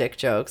jokes or dick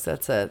jokes.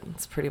 That's it.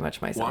 It's pretty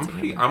much my sense of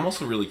humor. I'm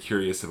also really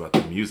curious about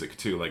the music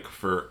too. Like,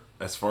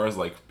 as far as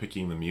like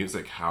picking the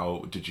music,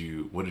 what did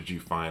you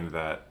find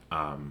that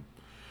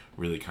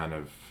really kind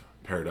of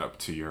paired up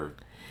to your story?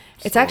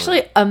 It's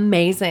actually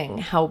amazing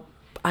how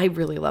I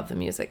really love the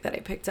music that I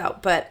picked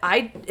out, but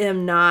I'm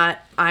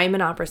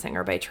an opera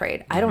singer by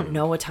trade. I don't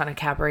know a ton of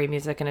cabaret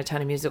music and a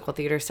ton of musical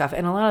theater stuff.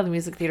 And a lot of the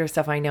music theater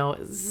stuff I know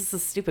is just the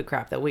stupid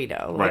crap that we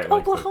know. Like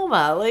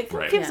Oklahoma,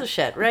 who gives a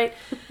shit, right?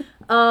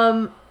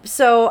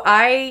 So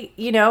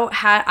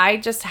I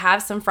just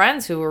have some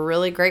friends who were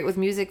really great with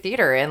music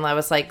theater, and I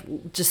was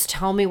like, just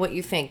tell me what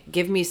you think.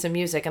 Give me some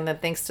music. And then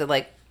thanks to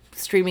like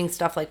streaming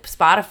stuff like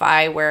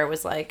Spotify, where it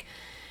was like,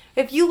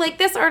 if you like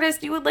this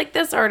artist, you would like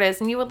this artist,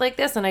 and you would like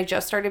this. And I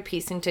just started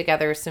piecing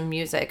together some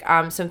music.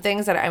 Some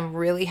things that I'm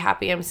really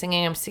happy I'm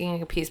singing. I'm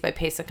singing a piece by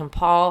Pasek and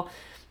Paul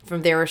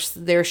from their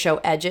show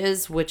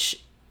Edges,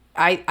 which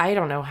I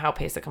don't know how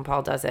Pasek and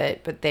Paul does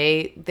it, but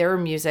their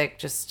music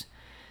just,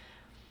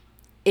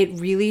 it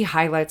really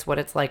highlights what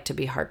it's like to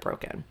be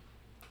heartbroken.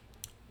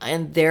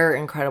 And they're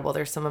incredible.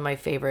 They're some of my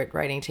favorite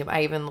writing team.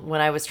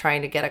 When I was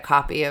trying to get a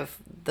copy of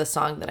the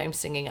song that I'm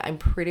singing, I'm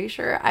pretty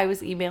sure I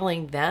was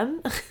emailing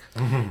them.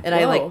 And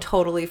I like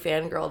totally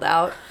fangirled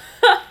out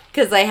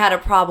because I had a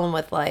problem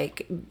with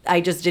like, I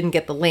just didn't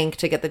get the link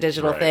to get the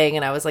digital thing.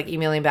 And I was like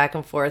emailing back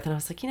and forth. And I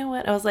was like, you know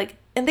what? I was like,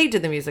 and they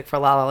did the music for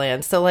La La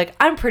Land. So like,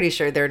 I'm pretty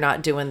sure they're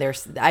not doing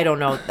I don't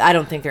know. I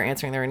don't think they're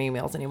answering their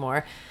emails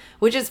anymore.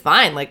 Which is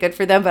fine, like good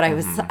for them. But I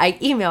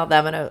emailed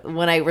them, and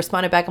when I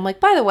responded back, I'm like,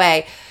 by the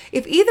way,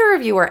 if either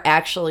of you are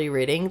actually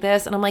reading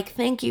this, and I'm like,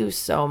 thank you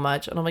so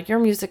much. And I'm like, your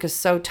music is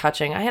so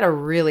touching. I had a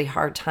really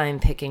hard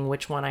time picking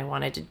which one I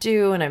wanted to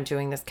do, and I'm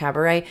doing this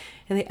cabaret.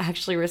 And they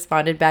actually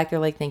responded back. They're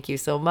like, thank you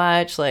so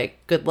much.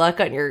 Like, good luck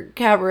on your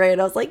cabaret.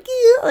 And I was like,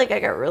 yeah, like I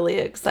got really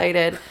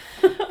excited.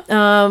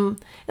 And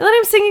then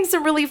I'm singing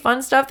some really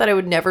fun stuff that I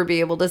would never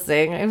be able to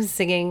sing. I'm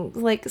singing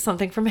like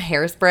something from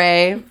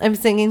Hairspray. I'm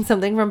singing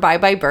something from Bye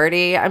Bye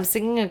Birdie. I'm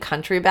singing a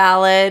country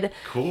ballad.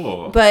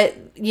 Cool. But,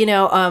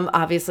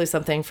 obviously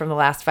something from the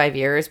last 5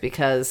 years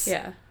because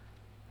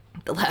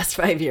the last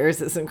 5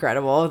 years is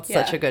incredible. It's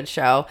such a good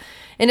show.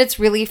 And it's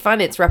really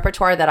fun. It's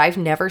repertoire that I've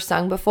never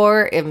sung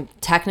before. And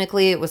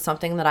technically, it was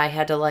something that I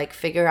had to like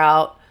figure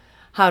out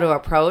how to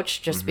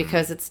approach just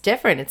because it's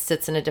different. It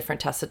sits in a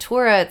different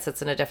tessitura. It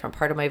sits in a different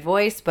part of my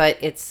voice, but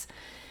it's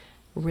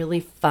really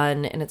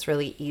fun and it's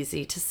really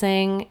easy to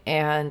sing.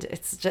 And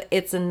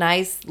it's a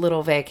nice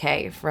little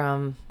vacay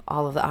from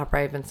all of the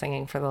opera I've been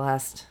singing for the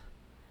last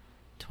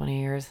 20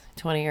 years.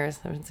 20 years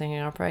I've been singing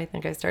opera. I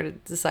think I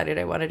decided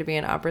I wanted to be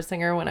an opera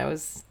singer when I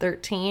was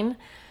 13.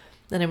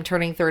 And I'm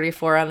turning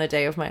 34 on the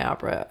day of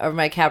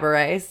my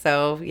cabaret.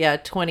 So yeah,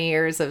 20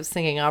 years of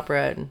singing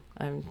opera, and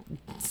I'm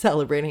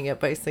celebrating it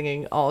by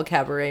singing all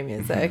cabaret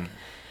music.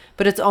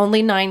 But it's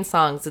only 9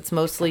 songs. It's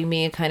mostly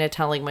me kind of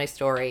telling my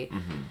story.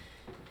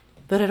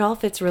 But it all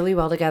fits really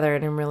well together,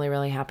 and I'm really,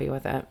 really happy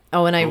with it.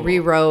 Oh, and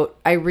Cool.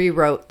 I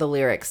rewrote the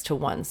lyrics to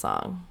one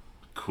song.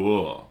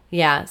 Cool.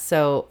 Yeah,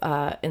 so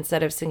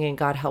instead of singing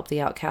God Help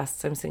the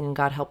Outcasts, I'm singing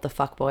God Help the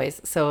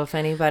Fuckboys. So if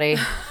anybody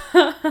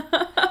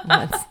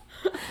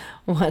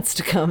wants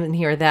to come and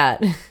hear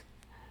that,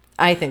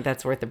 I think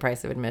that's worth the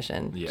price of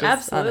admission. Yeah.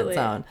 Just Absolutely.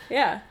 on its own.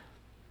 Yeah.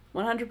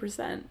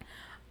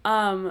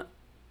 100%.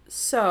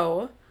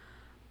 So,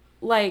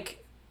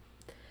 like,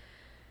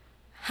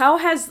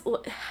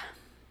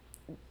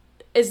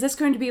 is this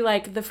going to be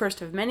like the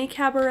first of many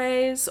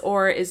cabarets,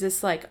 or is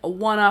this like a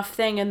one-off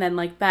thing and then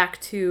like back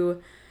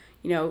to,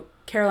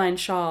 Caroline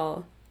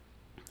Shaw,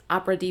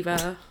 opera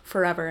diva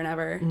forever and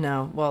ever?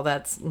 No, well,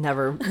 that's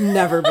never been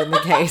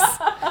the case.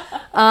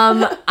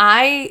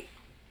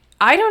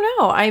 I don't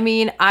know. I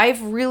mean,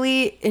 I've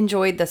really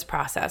enjoyed this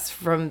process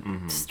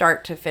from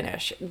start to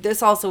finish.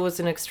 This also was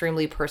an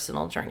extremely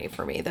personal journey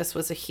for me. This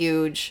was a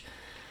huge,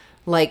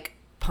 like,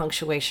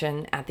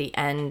 punctuation at the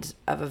end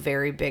of a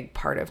very big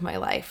part of my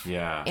life.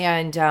 Yeah.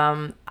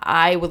 And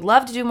I would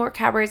love to do more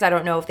cabarets. I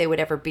don't know if they would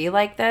ever be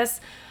like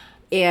this.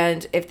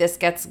 And if this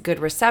gets good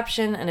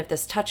reception and if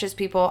this touches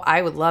people,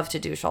 I would love to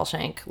do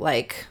Shawshank,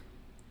 like,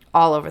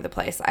 all over the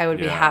place. I would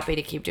be happy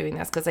to keep doing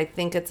this because I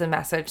think it's a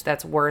message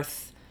that's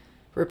worth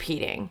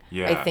repeating.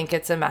 Yeah. I think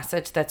it's a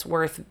message that's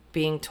worth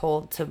being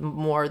told to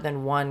more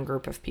than one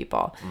group of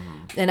people.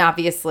 And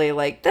obviously,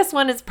 like, this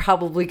one is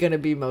probably going to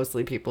be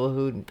mostly people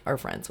who are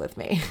friends with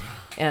me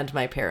and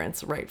my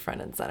parents right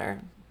front and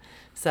center.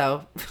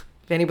 So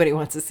if anybody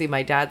wants to see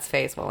my dad's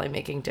face while I'm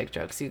making dick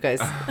jokes, you guys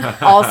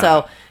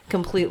also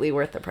completely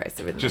worth the price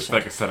of admission. Just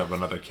like set up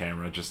another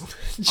camera, just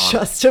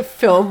to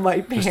film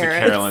my parents. just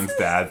a Carolyn's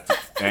dad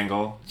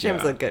angle.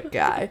 Jim's a good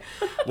guy.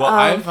 Well,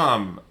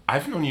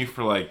 I've known you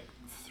for like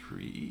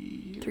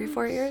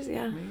 3-4 years,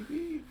 yeah.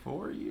 Maybe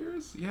 4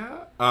 years,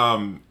 yeah.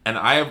 And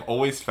I have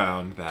always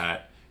found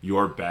that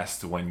you're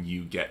best when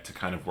you get to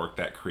kind of work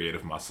that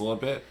creative muscle a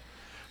bit.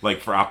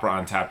 Like for Opera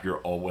on Tap,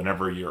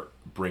 whenever you're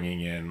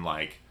bringing in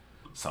like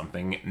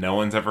something no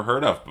one's ever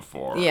heard of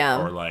before,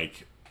 or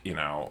like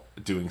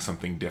doing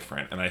something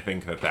different, and I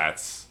think that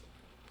that's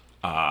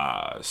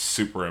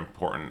super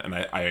important. And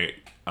I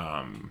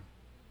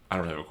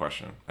don't have a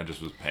question. I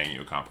just was paying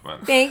you a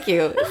compliment. Thank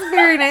you. It's a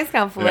very nice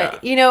compliment.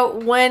 Yeah.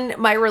 When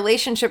my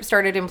relationship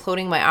started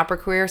imploding, my opera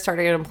career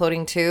started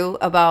imploding too,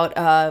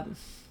 about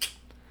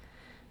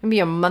maybe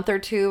a month or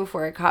two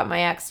before I caught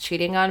my ex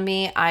cheating on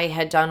me, I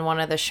had done one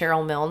of the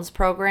Cheryl Milnes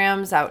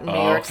programs out in New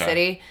York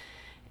City.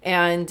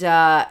 And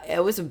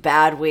it was a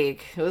bad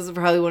week. It was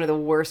probably one of the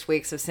worst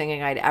weeks of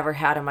singing I'd ever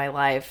had in my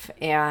life.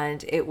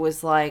 And it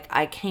was like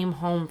I came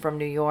home from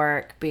New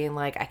York being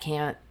like, I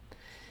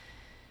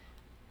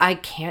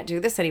can't do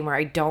this anymore.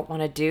 I don't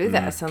want to do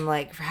this. And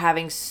like for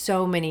having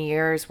so many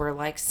years where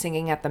like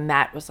singing at the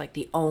Met was like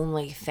the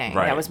only thing.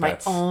 Right, that was my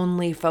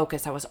only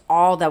focus. That was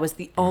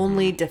the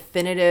only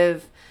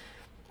definitive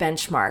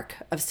benchmark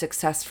of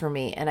success for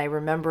me. And I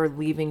remember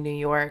leaving New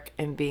York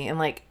and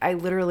like, I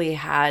literally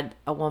had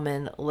a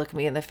woman look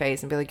me in the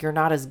face and be like, you're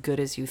not as good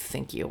as you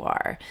think you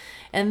are.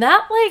 And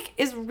that like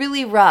is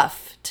really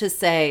rough to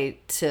say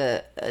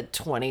to a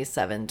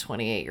 27,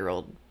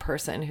 28-year-old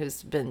person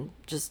who's been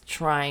just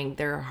trying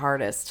their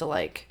hardest to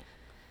like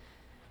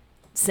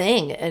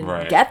sing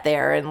and get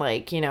there. And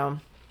like,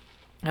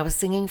 I was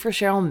singing for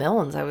Cheryl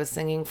Milnes. I was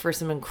singing for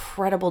some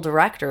incredible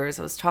directors.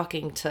 I was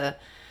talking to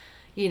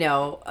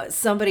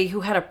somebody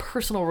who had a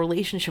personal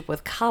relationship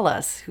with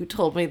Callas, who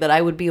told me that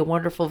I would be a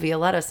wonderful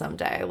Violetta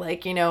someday.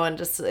 Like, and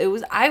just,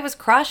 I was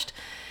crushed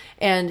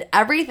and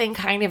everything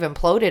kind of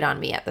imploded on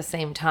me at the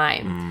same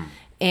time.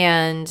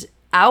 And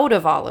out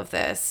of all of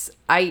this,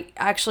 I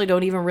actually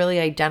don't even really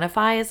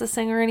identify as a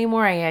singer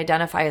anymore. I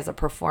identify as a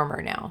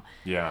performer now.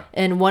 Yeah.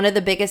 And one of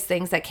the biggest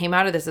things that came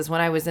out of this is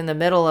when I was in the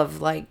middle of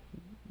like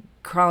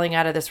crawling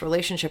out of this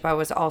relationship, I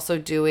was also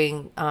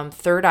doing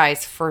Third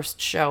Eye's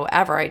first show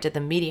ever. I did The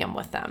Medium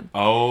with them.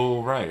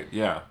 Oh, right.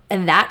 Yeah.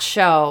 And that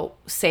show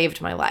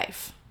saved my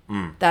life.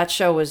 That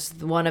show was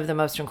one of the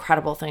most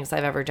incredible things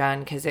I've ever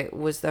done because it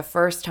was the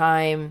first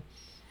time.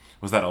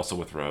 Was that also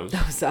with Rose?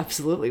 It was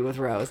absolutely with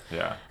Rose.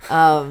 Yeah.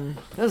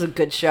 That was a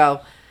good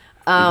show.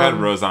 We've had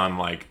Rose on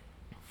like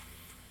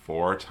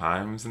 4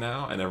 times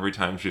now, and every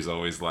time she's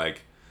always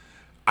like,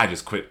 I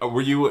just quit. Oh,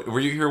 were you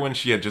here when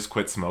she had just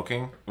quit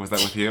smoking? Was that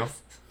with you?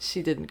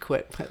 She didn't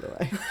quit, by the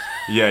way.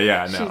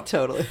 Yeah, no. She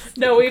totally.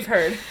 No, we've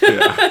heard.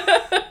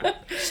 Yeah.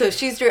 So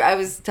I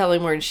was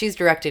telling Maureen, she's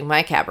directing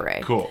my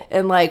cabaret. Cool.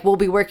 And like, we'll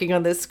be working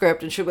on this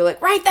script and she'll be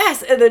like, write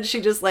this. And then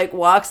she just like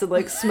walks and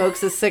like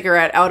smokes a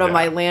cigarette out on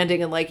my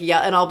landing and like,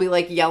 and I'll be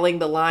like yelling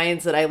the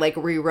lines that I like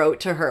rewrote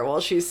to her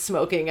while she's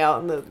smoking out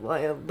on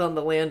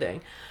the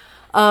landing.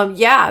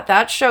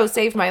 That show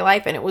saved my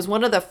life. And it was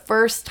one of the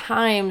first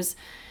times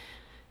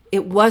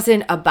it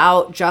wasn't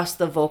about just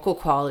the vocal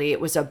quality. It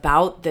was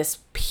about this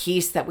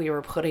piece that we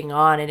were putting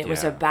on, and it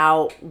was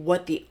about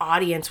what the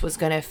audience was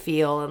going to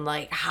feel and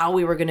like how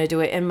we were going to do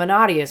it. And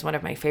Menotti is one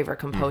of my favorite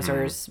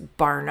composers,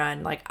 bar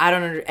none. Like, I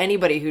don't know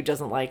anybody who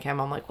doesn't like him.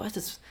 I'm like, what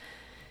is,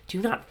 do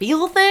you not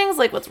feel things?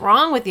 Like, what's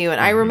wrong with you? And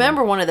I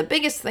remember one of the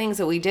biggest things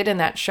that we did in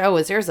that show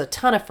is there's a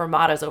ton of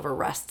fermatas over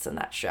rests in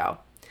that show.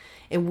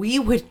 And we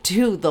would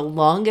do the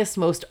longest,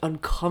 most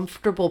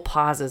uncomfortable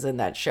pauses in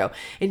that show.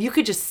 And you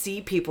could just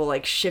see people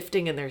like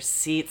shifting in their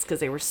seats because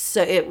they were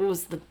it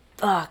was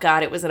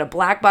in a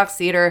black box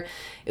theater.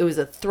 It was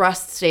a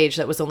thrust stage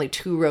that was only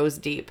 2 rows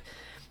deep.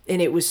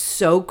 And it was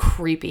so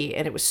creepy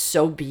and it was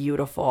so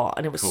beautiful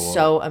and it was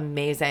so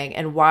amazing.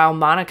 And while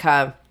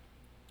Monica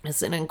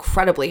is an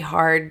incredibly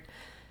hard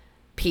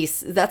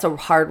piece, that's a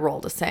hard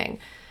role to sing.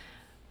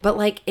 But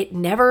like, it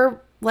never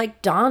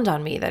like dawned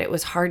on me that it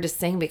was hard to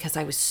sing because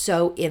I was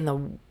so in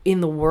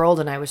the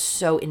world and I was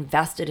so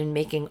invested in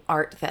making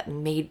art that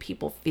made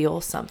people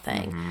feel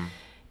something.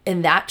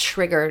 And that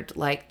triggered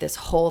like this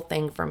whole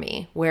thing for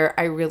me where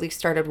I really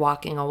started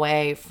walking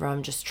away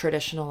from just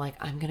traditional, like,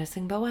 I'm going to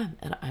sing Bohème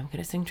and I'm going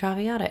to sing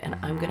Traviata and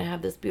I'm going to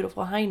have this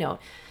beautiful high note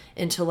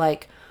into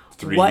like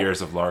 3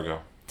 years of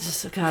Largo.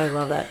 God, I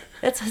love that.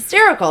 It's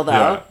hysterical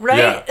though, right?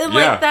 Yeah, and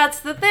like, that's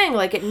the thing.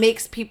 Like, it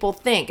makes people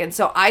think. And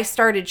so I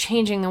started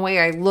changing the way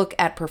I look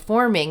at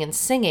performing and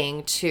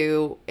singing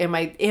to, am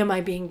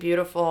I being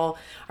beautiful?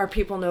 Are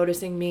people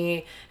noticing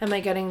me? Am I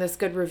getting this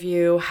good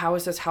review? How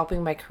is this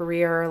helping my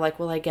career? Like,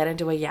 will I get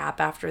into a yap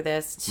after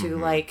this? To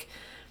like,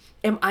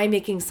 am I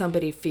making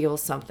somebody feel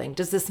something?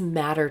 Does this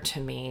matter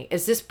to me?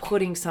 Is this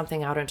putting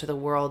something out into the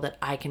world that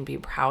I can be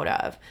proud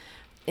of?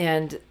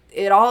 And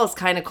it all is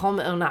kind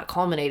of not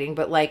culminating,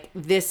 but like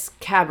this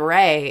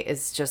cabaret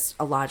is just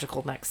a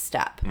logical next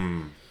step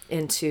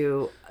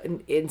into,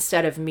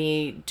 instead of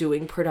me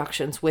doing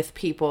productions with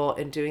people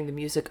and doing the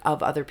music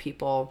of other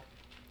people,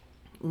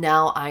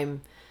 now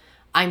I'm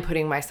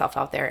putting myself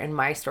out there and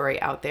my story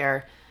out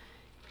there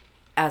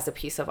as a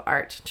piece of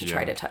art to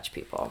try to touch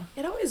people.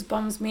 It always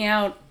bums me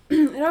out.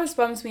 It always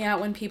bums me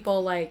out when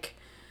people like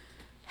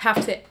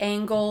have to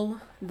angle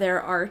their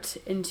art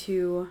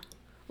into,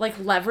 like,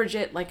 leverage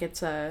it like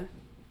it's a,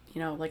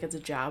 like it's a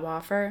job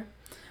offer.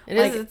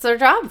 It's their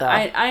job though.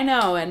 I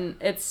know, and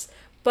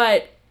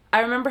but I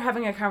remember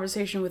having a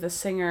conversation with a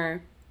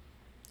singer,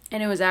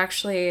 and it was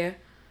actually,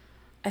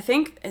 I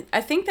think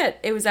that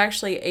it was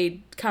actually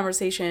a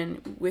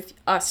conversation with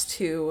us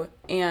two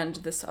and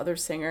this other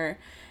singer,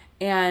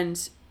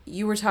 and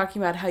you were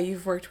talking about how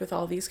you've worked with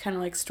all these kind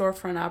of like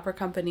storefront opera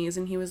companies,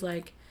 and he was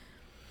like,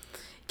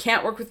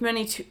 can't work with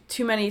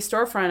too many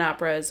storefront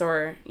operas,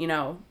 or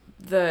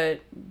the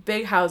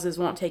big houses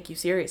won't take you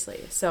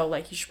seriously. So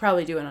like, you should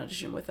probably do an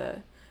audition with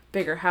a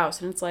bigger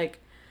house. And it's like,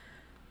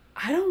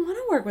 I don't want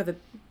to work with a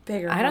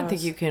bigger house. I don't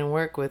think you can't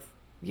work with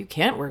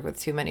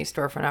too many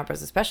storefront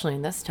operas, especially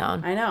in this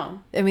town. I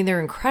know. I mean,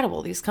 they're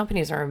incredible. These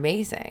companies are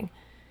amazing.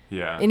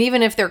 Yeah. And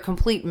even if they're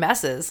complete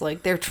messes,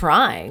 like, they're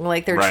trying.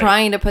 Like, they're Right.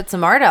 trying to put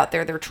some art out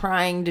there. They're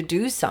trying to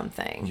do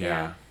something.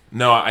 Yeah.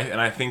 No,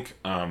 I think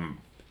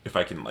if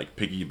I can like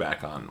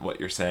piggyback on what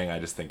you're saying, I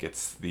just think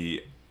it's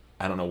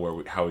I don't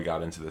know how we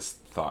got into this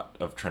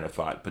train of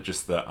thought, but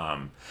just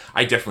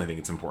I definitely think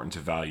it's important to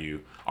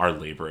value our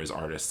labor as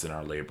artists and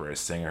our labor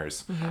as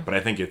singers. But I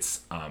think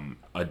it's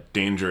a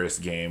dangerous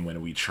game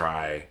when we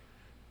try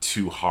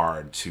too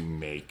hard to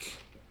make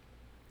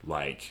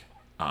like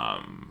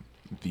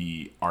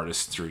the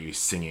artistry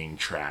singing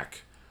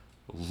track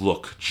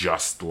look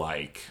just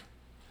like,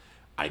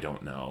 I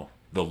don't know,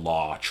 the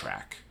law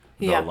track,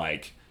 the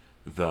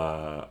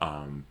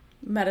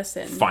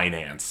medicine,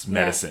 finance,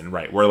 medicine,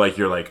 right? Where like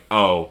you're like,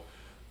 I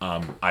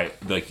like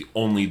like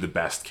the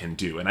best can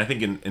do. And I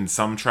think in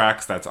some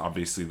tracks that's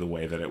obviously the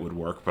way that it would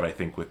work. But I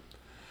think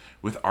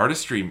with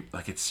artistry,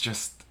 like, it's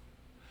just,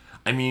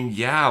 I mean,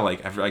 yeah,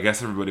 like I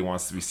guess everybody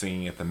wants to be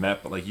singing at the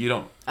Met, but like you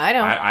don't. I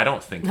don't. I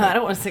don't think. No, I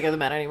don't want to sing at the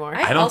Met anymore.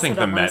 I don't also think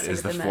don't the wanna Met sing is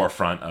at the the Met.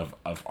 forefront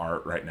of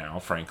art right now.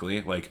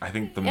 Frankly, like I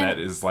think the Met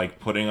is like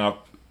putting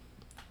up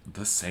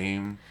the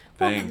same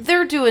thing. Well,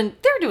 they're doing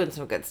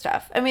some good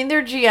stuff. I mean,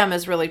 their GM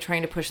is really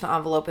trying to push the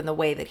envelope in the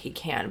way that he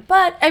can.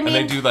 But I mean,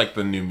 and they do like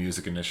the new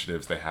music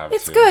initiatives they have.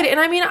 it's too. good. And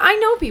I mean, I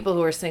know people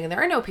who are singing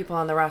there. I know people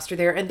on the roster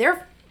there, and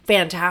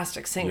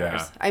fantastic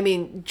singers. Yeah. I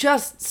mean,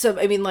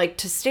 like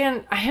to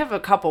stand, I have a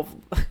couple,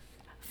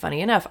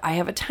 funny enough, I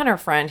have a tenor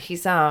friend.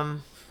 He's,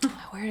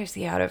 where is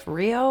he out of?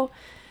 Rio?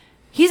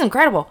 He's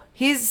incredible.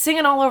 He's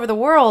singing all over the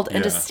world.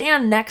 And to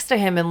stand next to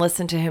him and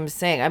listen to him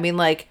sing, I mean,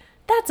 like,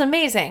 that's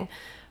amazing.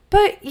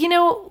 But, you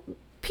know,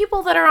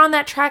 people that are on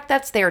that track,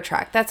 that's their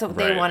track. That's what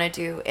they want to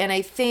do. And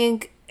I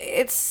think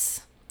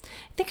it's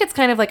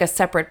kind of like a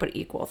separate but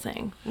equal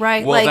thing,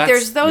 right? Well, like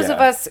there's those of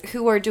us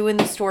who are doing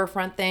the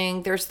storefront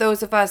thing. There's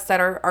those of us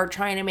that are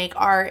trying to make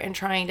art and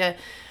trying to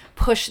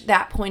push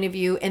that point of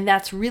view. And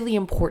that's really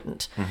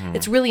important. Mm-hmm.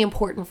 It's really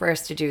important for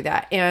us to do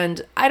that.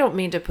 And I don't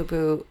mean to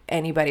poo-poo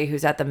anybody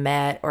who's at the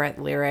Met or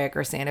at Lyric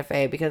or Santa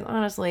Fe, because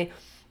honestly,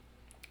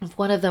 if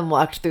one of them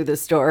walked through the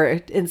store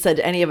and said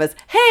to any of us,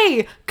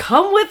 "Hey,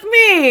 come with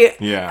me,"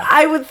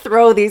 I would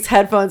throw these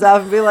headphones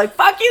off and be like,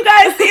 "Fuck you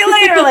guys, see you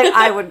later." Like,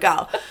 I would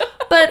go.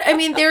 But I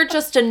mean, they're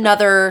just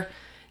another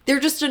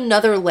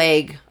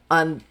leg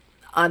on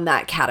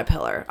that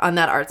caterpillar, on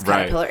that arts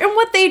caterpillar. And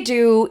what they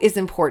do is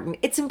important.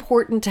 It's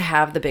important to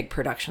have the big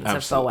productions of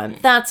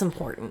Bohem. That's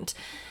important.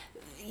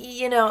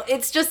 You know,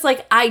 it's just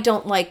like, I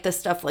don't like the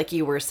stuff like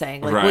you were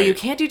saying. Like, well, you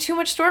can't do too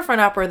much storefront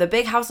opera. The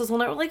big houses will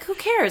never, like, who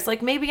cares?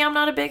 Like, maybe I'm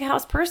not a big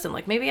house person.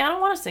 Like, maybe I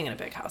don't want to sing in a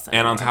big house anymore.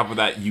 And on top of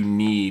that, you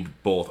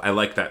need both. I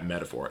like that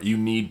metaphor. You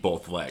need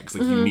both legs.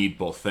 Like, you need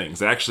both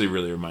things. It actually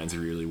really reminds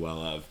me really well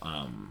of,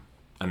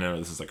 I know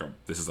this is like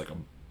a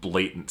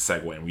blatant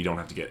segue, and we don't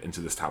have to get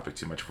into this topic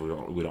too much if we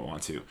don't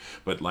want to.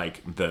 But,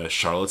 like, the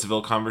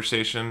Charlottesville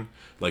conversation,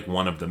 like,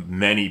 one of the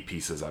many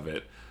pieces of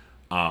it,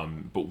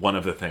 but one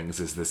of the things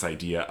is this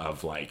idea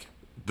of, like,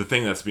 the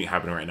thing that's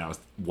happening right now is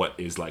what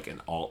is, like,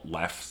 an alt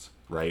left,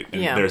 right?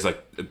 And there's,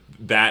 like,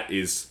 that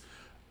is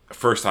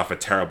first off a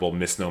terrible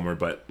misnomer,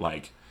 but,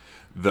 like,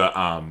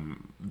 the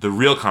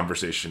real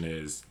conversation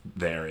is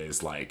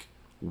like,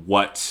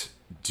 what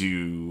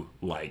do,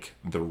 like,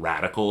 the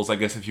radicals, I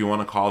guess if you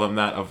want to call them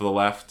that, of the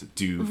left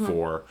do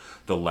for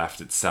the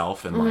left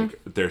itself? And like,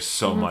 there's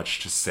so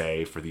much to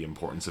say for the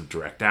importance of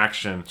direct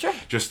action,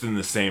 just in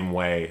the same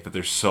way that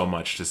there's so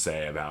much to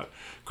say about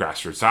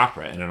grassroots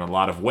opera. And in a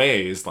lot of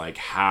ways, like,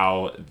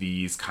 how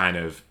these kind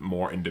of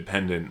more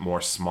independent, more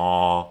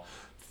small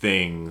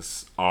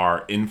things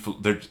are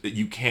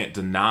you can't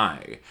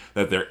deny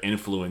that they're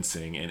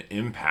influencing and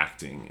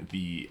impacting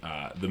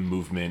the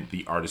movement,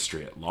 the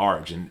artistry at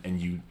large, and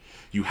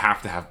you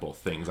have to have both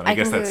things. And I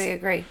guess completely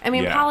agree. I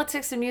mean,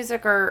 politics and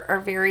music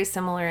are very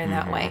similar in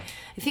that way.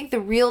 I think the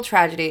real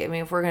tragedy, I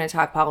mean, if we're going to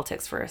talk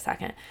politics for a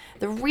second,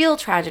 the real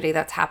tragedy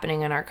that's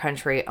happening in our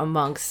country,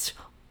 amongst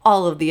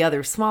all of the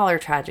other smaller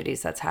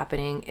tragedies that's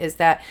happening, is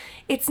that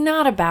it's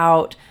not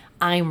about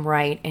I'm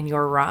right and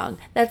you're wrong.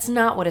 That's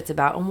not what it's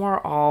about. And we're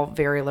all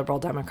very liberal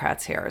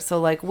Democrats here. So,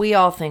 like, we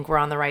all think we're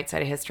on the right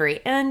side of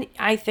history. And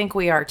I think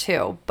we are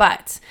too.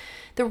 But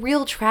the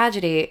real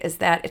tragedy is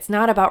that it's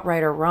not about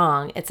right or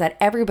wrong. It's that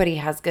everybody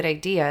has good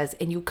ideas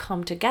and you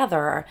come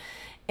together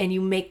and you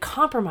make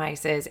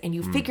compromises and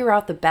you figure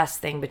out the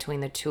best thing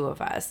between the two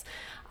of us.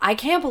 I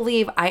can't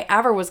believe I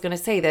ever was going to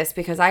say this,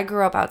 because I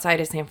grew up outside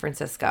of San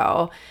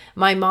Francisco.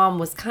 My mom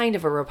was kind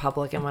of a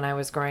Republican when I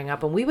was growing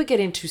up, and we would get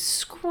into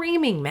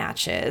screaming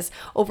matches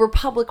over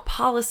public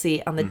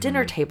policy on the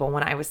dinner table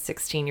when I was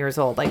 16 years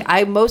old. Like,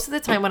 most of the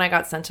time when I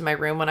got sent to my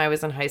room when I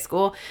was in high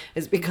school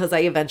is because I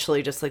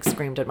eventually just, like,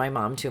 screamed at my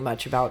mom too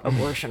much about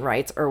abortion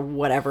rights or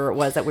whatever it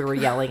was that we were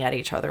yelling at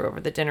each other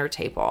over the dinner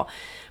table.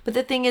 But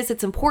the thing is,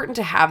 it's important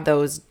to have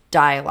those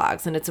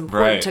dialogues, and it's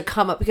important to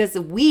come up, because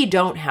we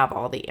don't have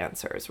all the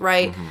answers,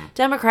 right?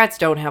 Democrats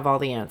don't have all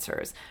the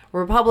answers.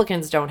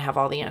 Republicans don't have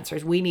all the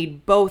answers. We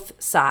need both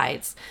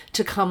sides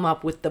to come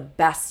up with the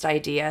best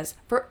ideas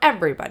for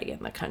everybody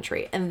in the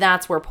country. And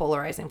that's where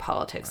polarizing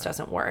politics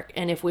doesn't work.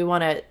 And if we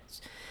want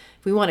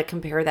to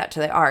compare that to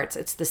the arts,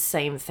 it's the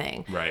same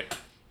thing. Right.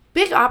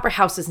 Big opera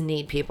houses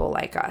need people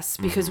like us,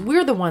 because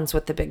we're the ones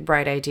with the big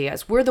bright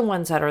ideas. We're the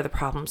ones that are the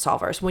problem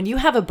solvers. When you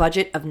have a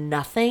budget of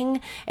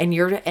nothing and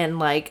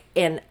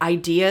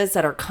ideas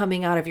that are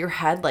coming out of your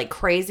head like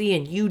crazy,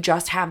 and you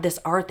just have this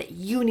art that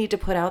you need to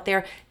put out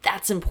there,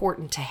 that's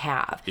important to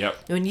have. Yep.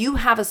 When you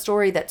have a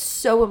story that's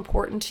so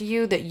important to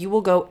you that you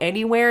will go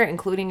anywhere,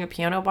 including a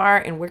piano bar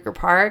in Wicker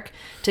Park,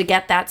 to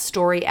get that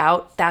story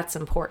out, that's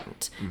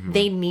important.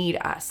 They need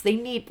us. They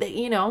need,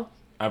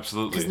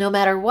 Absolutely. Because no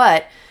matter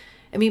what,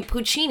 I mean,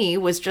 Puccini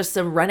was just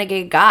some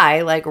renegade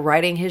guy, like,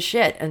 writing his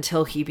shit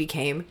until he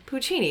became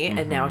Puccini.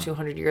 And now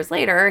 200 years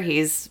later,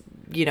 he's,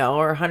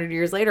 or 100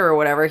 years later or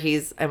whatever,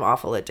 I'm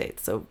awful at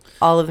dates. So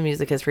all of the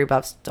music history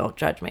buffs, don't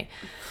judge me.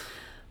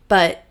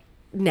 But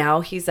now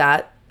he's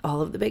at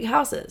all of the big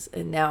houses.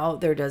 And now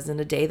there isn't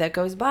a day that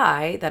goes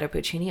by that a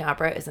Puccini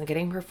opera isn't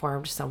getting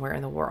performed somewhere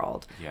in the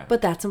world. Yeah.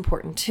 But that's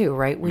important too,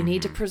 right? We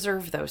need to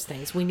preserve those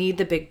things. We need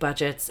the big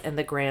budgets and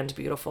the grand,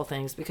 beautiful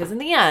things, because in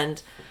the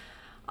end,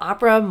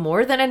 opera,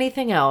 more than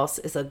anything else,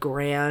 is a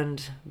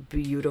grand,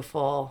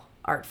 beautiful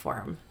art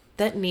form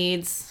that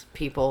needs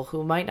people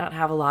who might not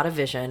have a lot of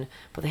vision,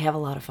 but they have a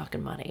lot of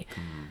fucking money.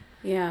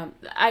 Yeah,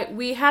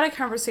 we had a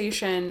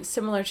conversation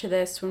similar to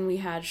this when we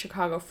had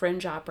Chicago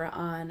Fringe Opera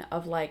on,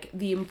 of like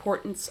the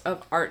importance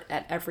of art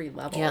at every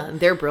level. Yeah, and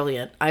they're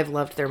brilliant. I've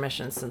loved their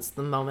mission since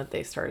the moment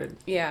they started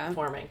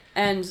forming.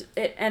 And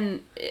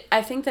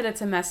I think that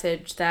it's a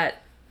message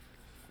that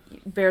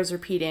bears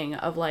repeating,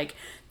 of like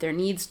there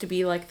needs to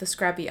be like the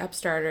scrappy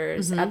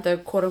upstarters at the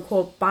quote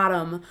unquote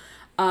bottom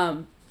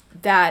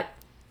that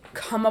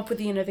come up with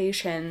the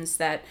innovations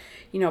that,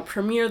 you know,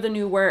 premiere the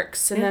new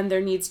works, and then there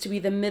needs to be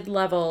the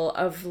mid-level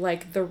of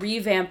like the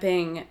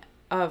revamping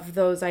of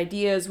those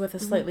ideas with a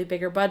slightly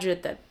bigger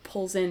budget that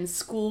pulls in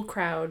school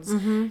crowds,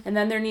 and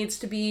then there needs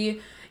to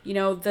be, you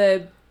know,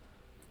 the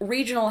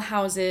regional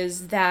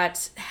houses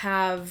that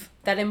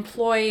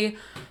employ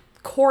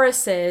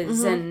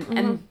choruses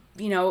and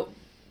you know,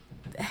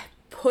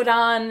 put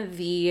on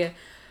the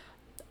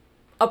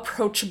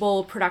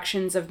approachable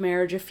productions of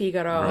Marriage of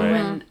Figaro,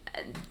 and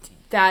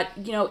that,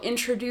 you know,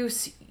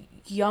 introduce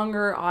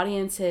younger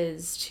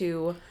audiences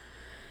to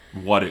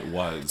what it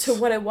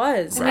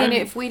was. I mean,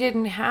 if we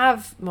didn't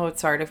have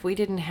Mozart, if we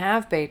didn't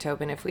have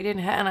Beethoven, if we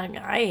didn't have, and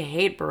I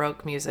hate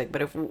Baroque music,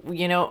 but if,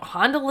 you know,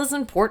 Handel is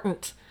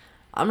important.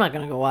 I'm not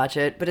going to go watch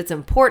it, but it's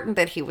important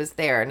that he was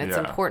there, and it's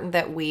important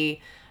that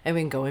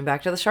going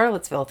back to the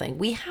Charlottesville thing,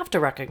 we have to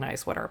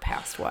recognize what our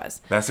past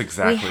was. That's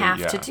exactly, we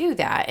have to do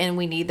that, and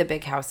we need the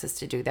big houses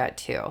to do that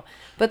too.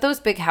 But those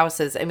big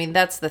houses, I mean,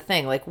 that's the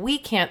thing. Like, we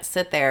can't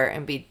sit there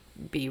and be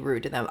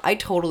rude to them. I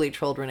totally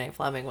trolled Renee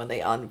Fleming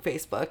on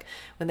Facebook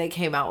when they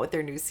came out with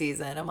their new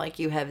season. I'm like,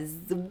 you have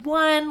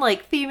one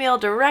like female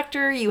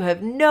director, you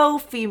have no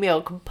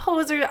female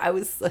composer. I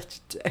was such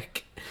a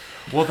dick.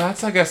 Well,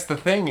 that's, I guess, the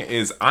thing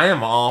is, I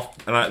am all,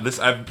 and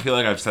I feel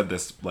like I've said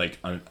this like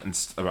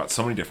about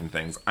so many different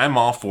things. I'm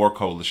all for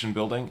coalition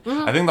building.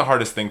 I think the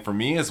hardest thing for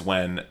me is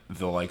when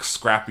the like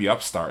scrappy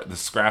upstart, the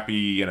scrappy,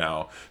 you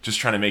know, just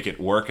trying to make it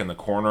work in the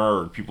corner,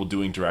 or people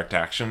doing direct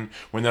action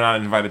when they're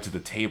not invited to the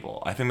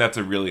table. I think that's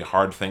a really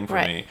hard thing for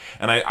me,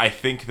 and I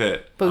think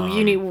that. But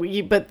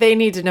but they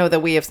need to know that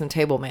we have some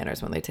table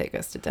manners when they take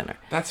us to dinner.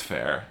 That's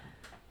fair.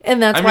 And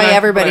that's why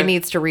everybody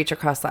needs to reach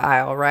across the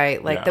aisle,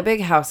 right? Like, the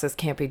big houses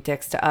can't be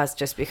dicks to us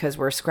just because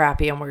we're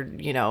scrappy and we're,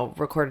 you know,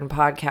 recording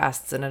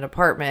podcasts in an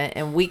apartment,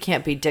 and we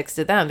can't be dicks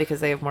to them because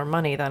they have more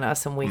money than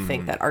us, and we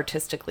think that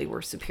artistically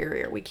we're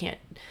superior. We can't.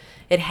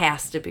 It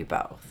has to be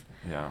both.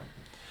 Yeah.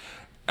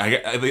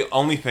 The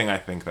only thing I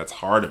think that's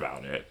hard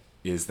about it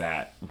is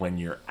that when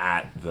you're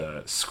at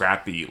the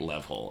scrappy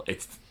level,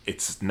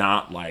 it's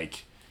not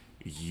like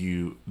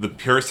the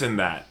person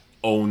that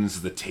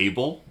owns the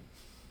table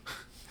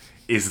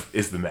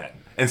is the men.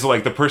 And so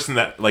like the person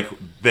that like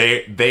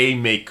they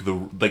make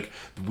the like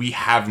we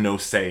have no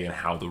say in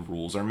how the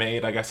rules are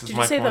made, I guess is my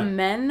point. Did you say the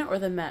men or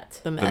the Met?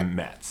 The Met. The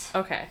Mets.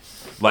 Okay.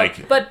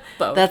 Like but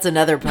both. That's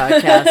another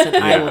podcast, and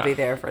I will be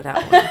there for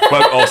that one.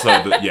 But also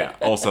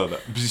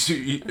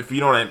if you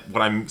know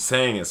what I'm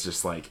saying is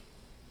just like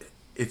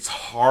it's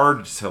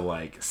hard to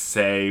like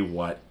say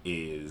what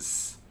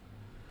is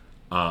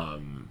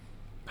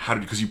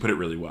because you put it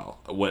really well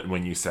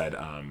when you said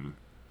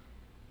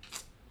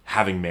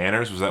having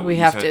manners, was that what we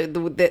you have said?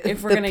 to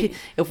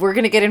if we're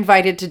gonna get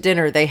invited to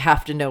dinner, they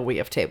have to know we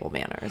have table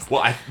manners.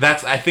 Well, I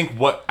think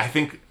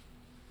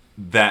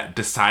that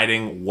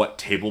deciding what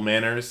table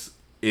manners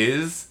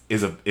is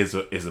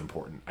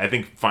important. I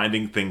think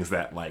finding things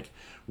that like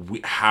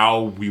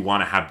how we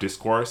want to have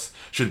discourse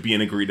should be an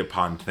agreed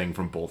upon thing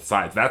from both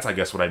sides. That's, I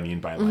guess, what I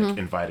mean by like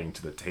inviting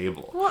to the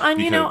table. Well, and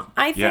you know,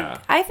 I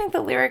think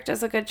the Lyric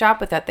does a good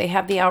job with that. They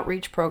have the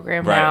outreach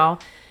program now.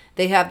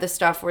 They have the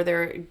stuff where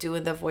they're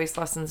doing the voice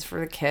lessons for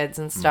the kids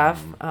and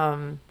stuff.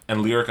 And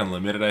Lyric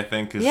Unlimited, I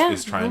think,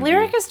 is trying.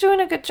 Lyric is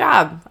doing a good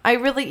job. I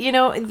really, you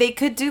know, they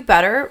could do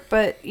better,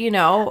 but you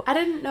know, I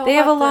didn't know they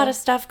have a lot of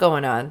stuff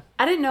going on.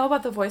 I didn't know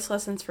about the voice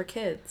lessons for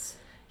kids.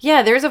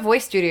 Yeah, there's a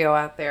voice studio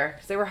out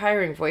there. They were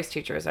hiring voice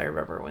teachers. I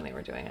remember when they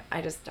were doing it.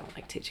 I just don't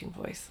like teaching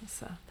voice,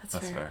 so that's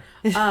fair.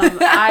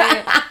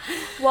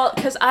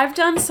 Because I've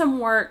done some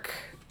work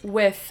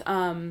with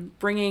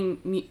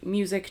bringing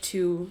music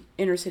to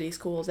inner city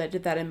schools. I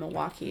did that in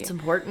Milwaukee. It's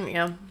important,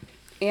 yeah.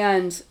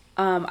 And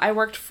I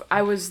was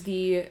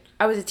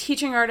a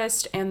teaching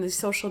artist and the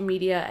social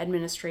media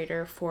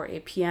administrator for a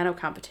piano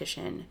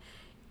competition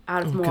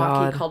out of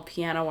Milwaukee called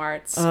Piano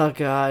Arts. Oh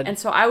God. And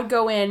so I would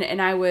go in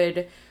and I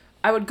would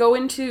go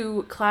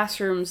into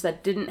classrooms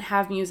that didn't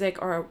have music,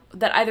 or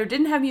that either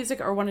didn't have music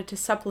or wanted to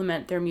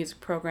supplement their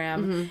music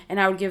program, and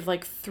I would give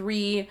like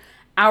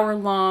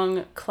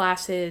 3-hour-long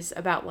classes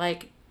about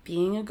like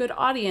being a good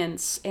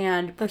audience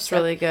and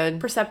really good.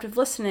 Perceptive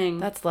listening.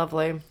 That's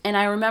lovely. And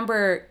I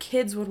remember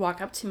kids would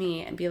walk up to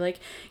me and be like,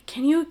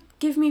 "Can you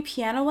give me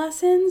piano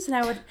lessons?" And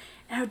I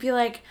would be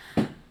like,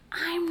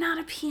 "I'm not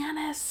a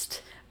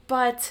pianist,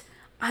 but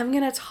I'm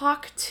going to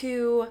talk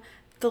to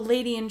the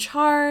lady in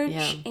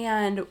charge,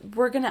 and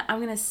I'm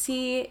gonna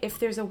see if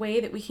there's a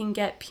way that we can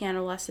get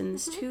piano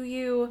lessons to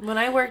you." When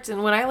I lived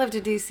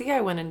in DC,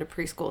 I went into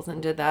preschools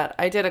and did that.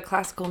 I did a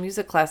classical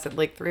music class at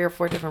like 3 or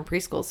 4 different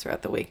preschools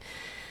throughout the week.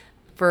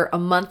 For a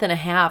month and a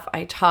half,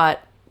 I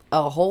taught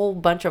a whole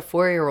bunch of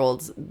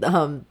 4-year-olds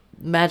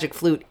Magic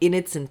Flute in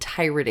its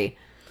entirety.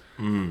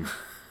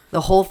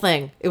 The whole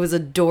thing. It was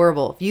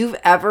adorable. If you've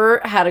ever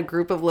had a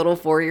group of little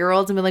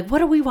 4-year-olds and been like,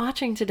 what are we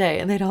watching today?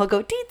 And they'd all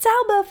go, Die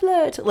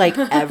Zauberflöte. Like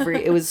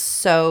it was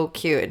so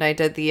cute. And I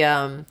did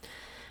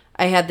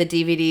I had the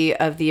DVD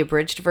of the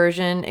abridged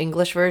version,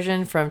 English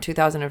version from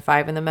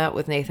 2005 in the Met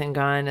with Nathan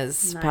Gunn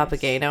as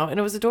Papageno. And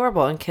it was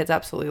adorable. And kids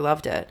absolutely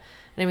loved it.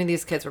 And I mean,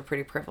 these kids were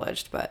pretty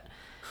privileged, but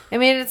I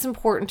mean, it's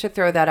important to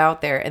throw that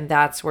out there. And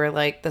that's where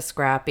like the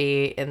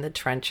scrappy in the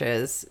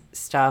trenches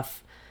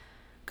stuff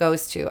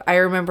goes to. I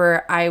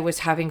remember I was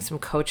having some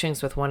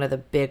coachings with one of the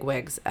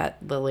bigwigs at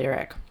the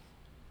Lyric.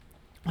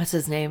 What's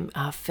his name?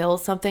 Phil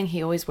something.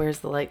 He always wears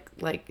the like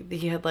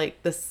he had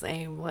like the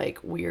same like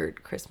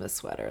weird Christmas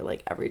sweater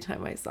like every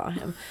time I saw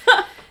him.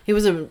 He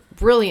was a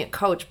brilliant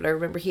coach, but I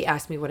remember he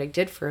asked me what I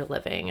did for a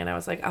living, and I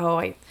was like, oh,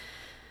 I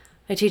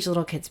teach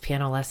little kids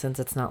piano lessons.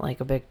 It's not like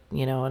a big,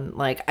 and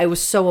like I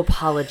was so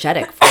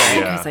apologetic for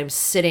it because I'm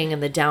sitting in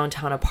the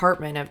downtown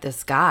apartment of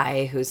this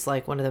guy who's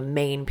like one of the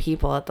main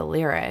people at the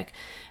Lyric.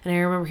 And I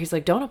remember he's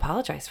like, don't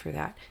apologize for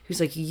that. He's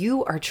like,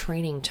 you are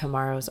training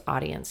tomorrow's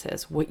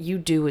audiences. What you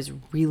do is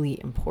really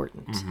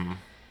important. Mm-hmm.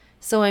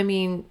 So, I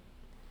mean,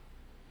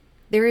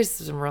 there is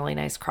some really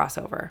nice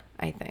crossover,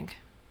 I think.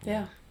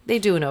 Yeah. They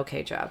do an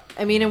okay job.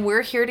 I mean, and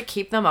we're here to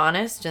keep them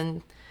honest,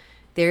 and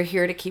they're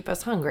here to keep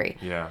us hungry.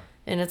 Yeah.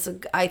 And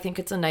I think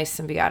it's a nice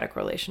symbiotic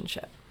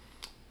relationship.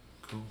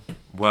 Cool.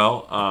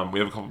 Well, we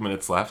have a couple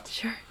minutes left.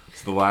 Sure.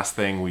 So the last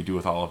thing we do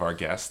with all of our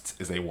guests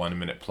is a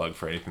 1-minute plug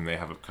for anything they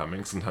have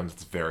upcoming. Sometimes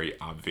it's very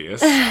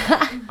obvious,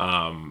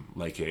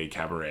 like a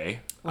cabaret.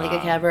 Like a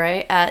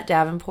cabaret at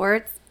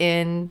Davenport's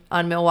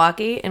on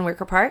Milwaukee in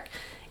Wicker Park.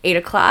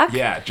 8:00.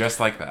 Yeah, just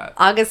like that.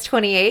 August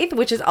 28th,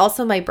 which is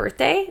also my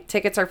birthday.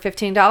 Tickets are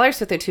 $15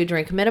 with a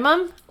 2-drink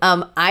minimum.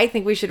 I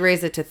think we should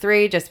raise it to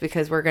 3 just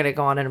because we're going to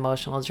go on an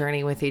emotional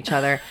journey with each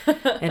other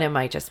and it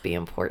might just be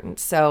important.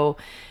 So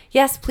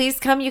yes, please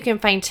come. You can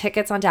find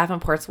tickets on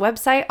Davenport's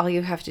website. All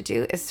you have to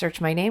do is search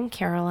my name,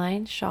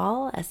 Caroline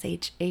Schaul,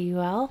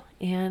 Shaul,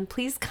 and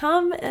please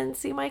come and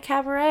see my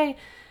cabaret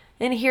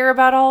and hear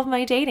about all of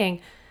my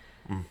dating.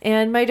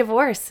 And my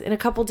divorce and a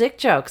couple dick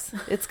jokes.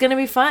 It's going to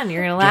be fun.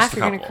 You're going to laugh.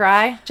 You're going to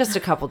cry. Just a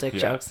couple dick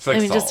jokes.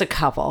 Like just a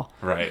couple.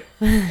 Right.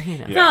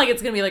 It's not like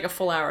it's going to be like a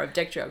full hour of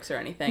dick jokes or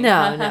anything.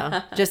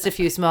 No. Just a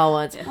few small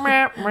ones. Didn't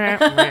nail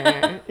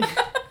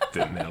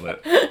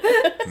it.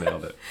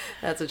 Nailed it.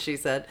 That's what she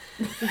said.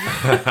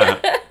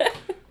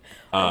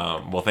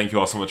 Well, thank you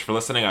all so much for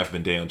listening. I've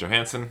been Daniel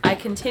Johansson. I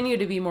continue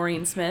to be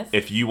Maureen Smith.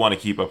 If you want to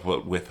keep up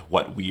with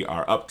what we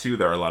are up to,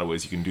 there are a lot of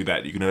ways you can do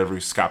that. You can go to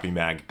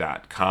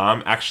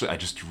scopymag.com. Actually, I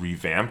just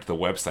revamped the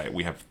website.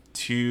 We have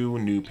 2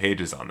 new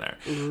pages on there.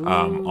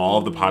 All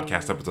of the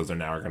podcast episodes are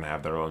going to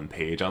have their own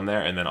page on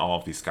there, and then all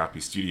of these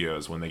Scopy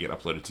Studios, when they get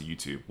uploaded to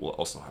YouTube, will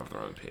also have their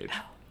own page.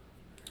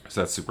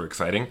 So that's super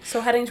exciting.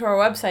 So heading to our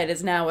website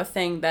is now a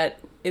thing that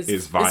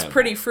is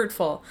pretty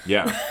fruitful.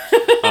 Yeah.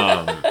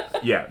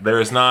 Yeah, there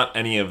is not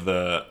any of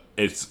the...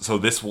 So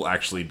this will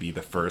actually be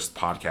the first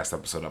podcast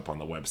episode up on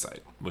the website,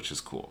 which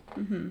is cool.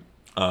 Mm-hmm.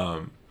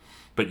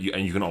 But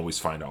you can always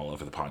find all of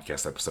the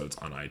podcast episodes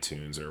on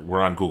iTunes, or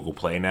we're on Google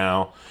Play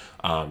now.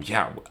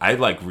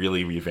 I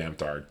really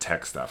revamped our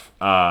tech stuff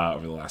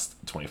over the last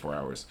 24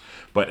 hours.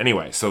 But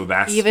anyway, so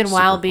that's even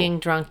while cool. Being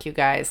drunk, you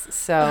guys.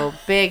 So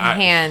big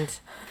hand.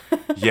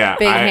 Yeah,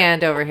 big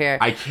hand over here.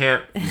 I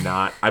can't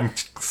not. I'm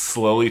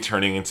slowly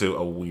turning into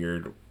a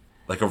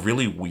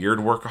really weird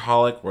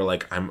workaholic, where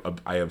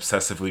I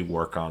obsessively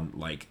work on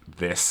like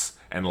this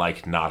and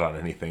like not on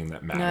anything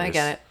that matters. No, I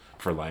get it.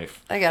 For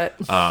life. I get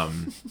it.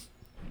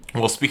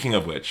 Well, speaking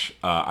of which,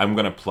 I'm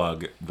going to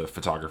plug the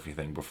photography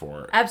thing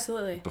before.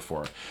 Absolutely.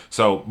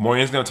 So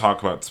Maureen's going to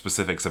talk about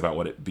specifics about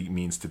what it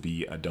means to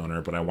be a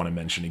donor, but I want to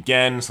mention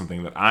again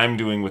something that I'm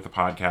doing with the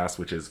podcast,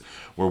 which is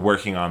we're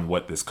working on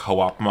what this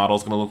co-op model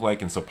is going to look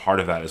like. And so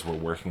part of that is we're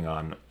working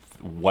on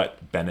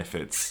what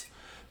benefits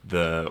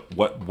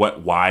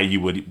why you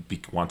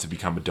would want to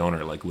become a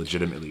donor, like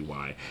legitimately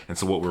why. And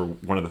so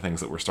one of the things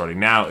that we're starting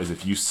now is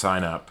if you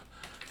sign up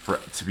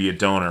to be a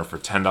donor for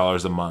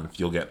 $10 a month,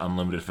 you'll get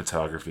unlimited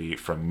photography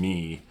from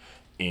me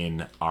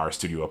in our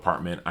studio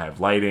apartment. I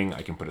have lighting.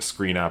 I can put a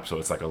screen up, so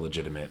it's like a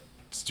legitimate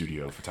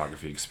studio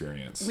photography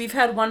experience. We've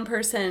had one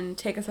person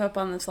take us up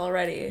on this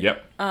already.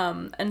 Yep.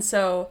 And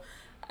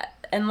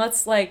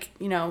let's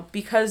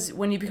because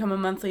when you become a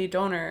monthly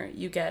donor,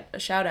 you get a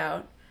shout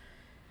out.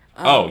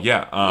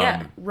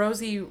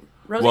 Rosie.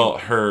 Well,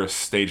 her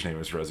stage name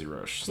is Rosie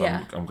Roche, so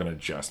yeah. I'm going to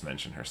just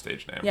mention her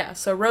stage name. Yeah,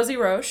 so Rosie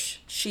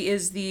Roche, she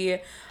is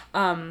the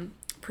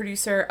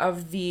producer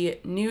of the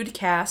Nude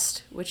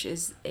Cast, which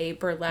is a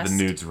burlesque... The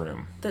Nudes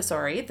Room.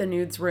 The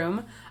Nudes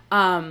Room,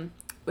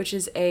 which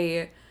is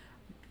a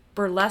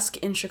burlesque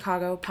in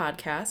Chicago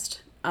podcast.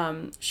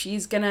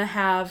 She's gonna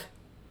have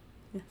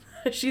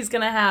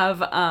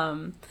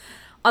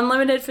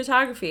unlimited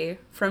photography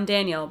from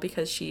Daniel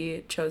because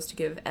she chose to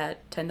give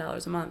at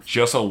 $10 a month. She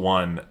also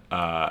won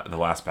the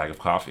last bag of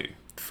coffee.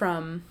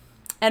 From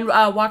And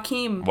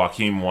Joaquin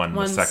won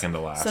the second to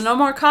last. So no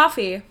more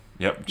coffee.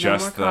 Yep,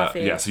 just more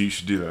coffee. Yeah, so you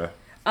should do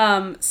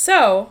the.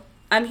 So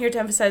I'm here to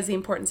emphasize the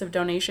importance of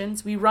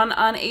donations. We run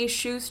on a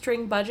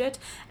shoestring budget.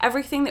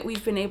 Everything that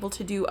we've been able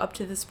to do up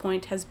to this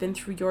point has been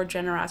through your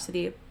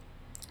generosity.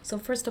 So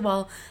first of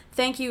all,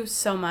 thank you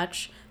so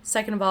much.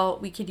 Second of all,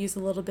 we could use a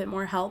little bit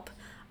more help.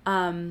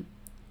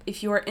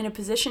 If you are in a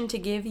position to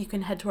give, you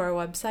can head to our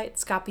website,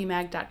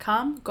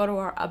 scopymag.com. Go to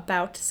our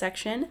About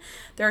section.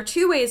 There are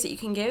two ways that you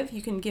can give.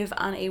 You can give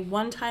on a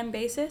one-time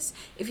basis.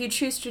 If you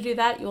choose to do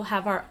that, you'll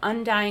have our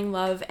undying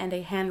love and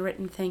a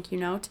handwritten thank you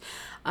note.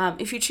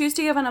 If you choose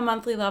to give on a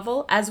monthly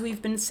level, as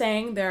we've been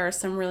saying, there are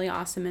some really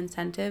awesome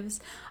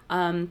incentives.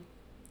 If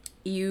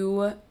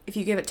you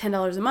give it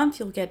 $10 a month,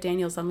 you'll get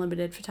Daniel's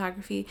unlimited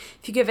photography.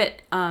 If you give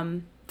it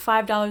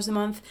 $5 a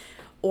month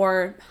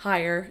or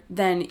higher,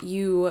 then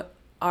you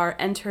are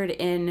entered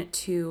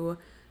into...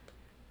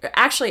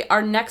 Actually,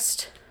 our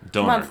next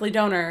monthly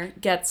donor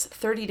gets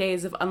 30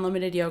 days of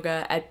unlimited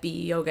yoga at BE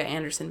Yoga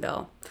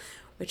Andersonville,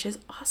 which is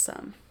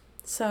awesome.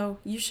 So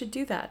you should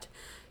do that.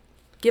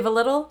 Give a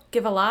little,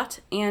 give a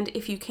lot, and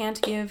if you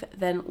can't give,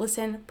 then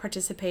listen,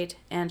 participate,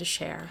 and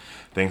share.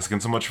 Thanks again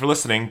so much for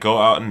listening. Go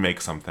out and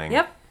make something.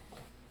 Yep.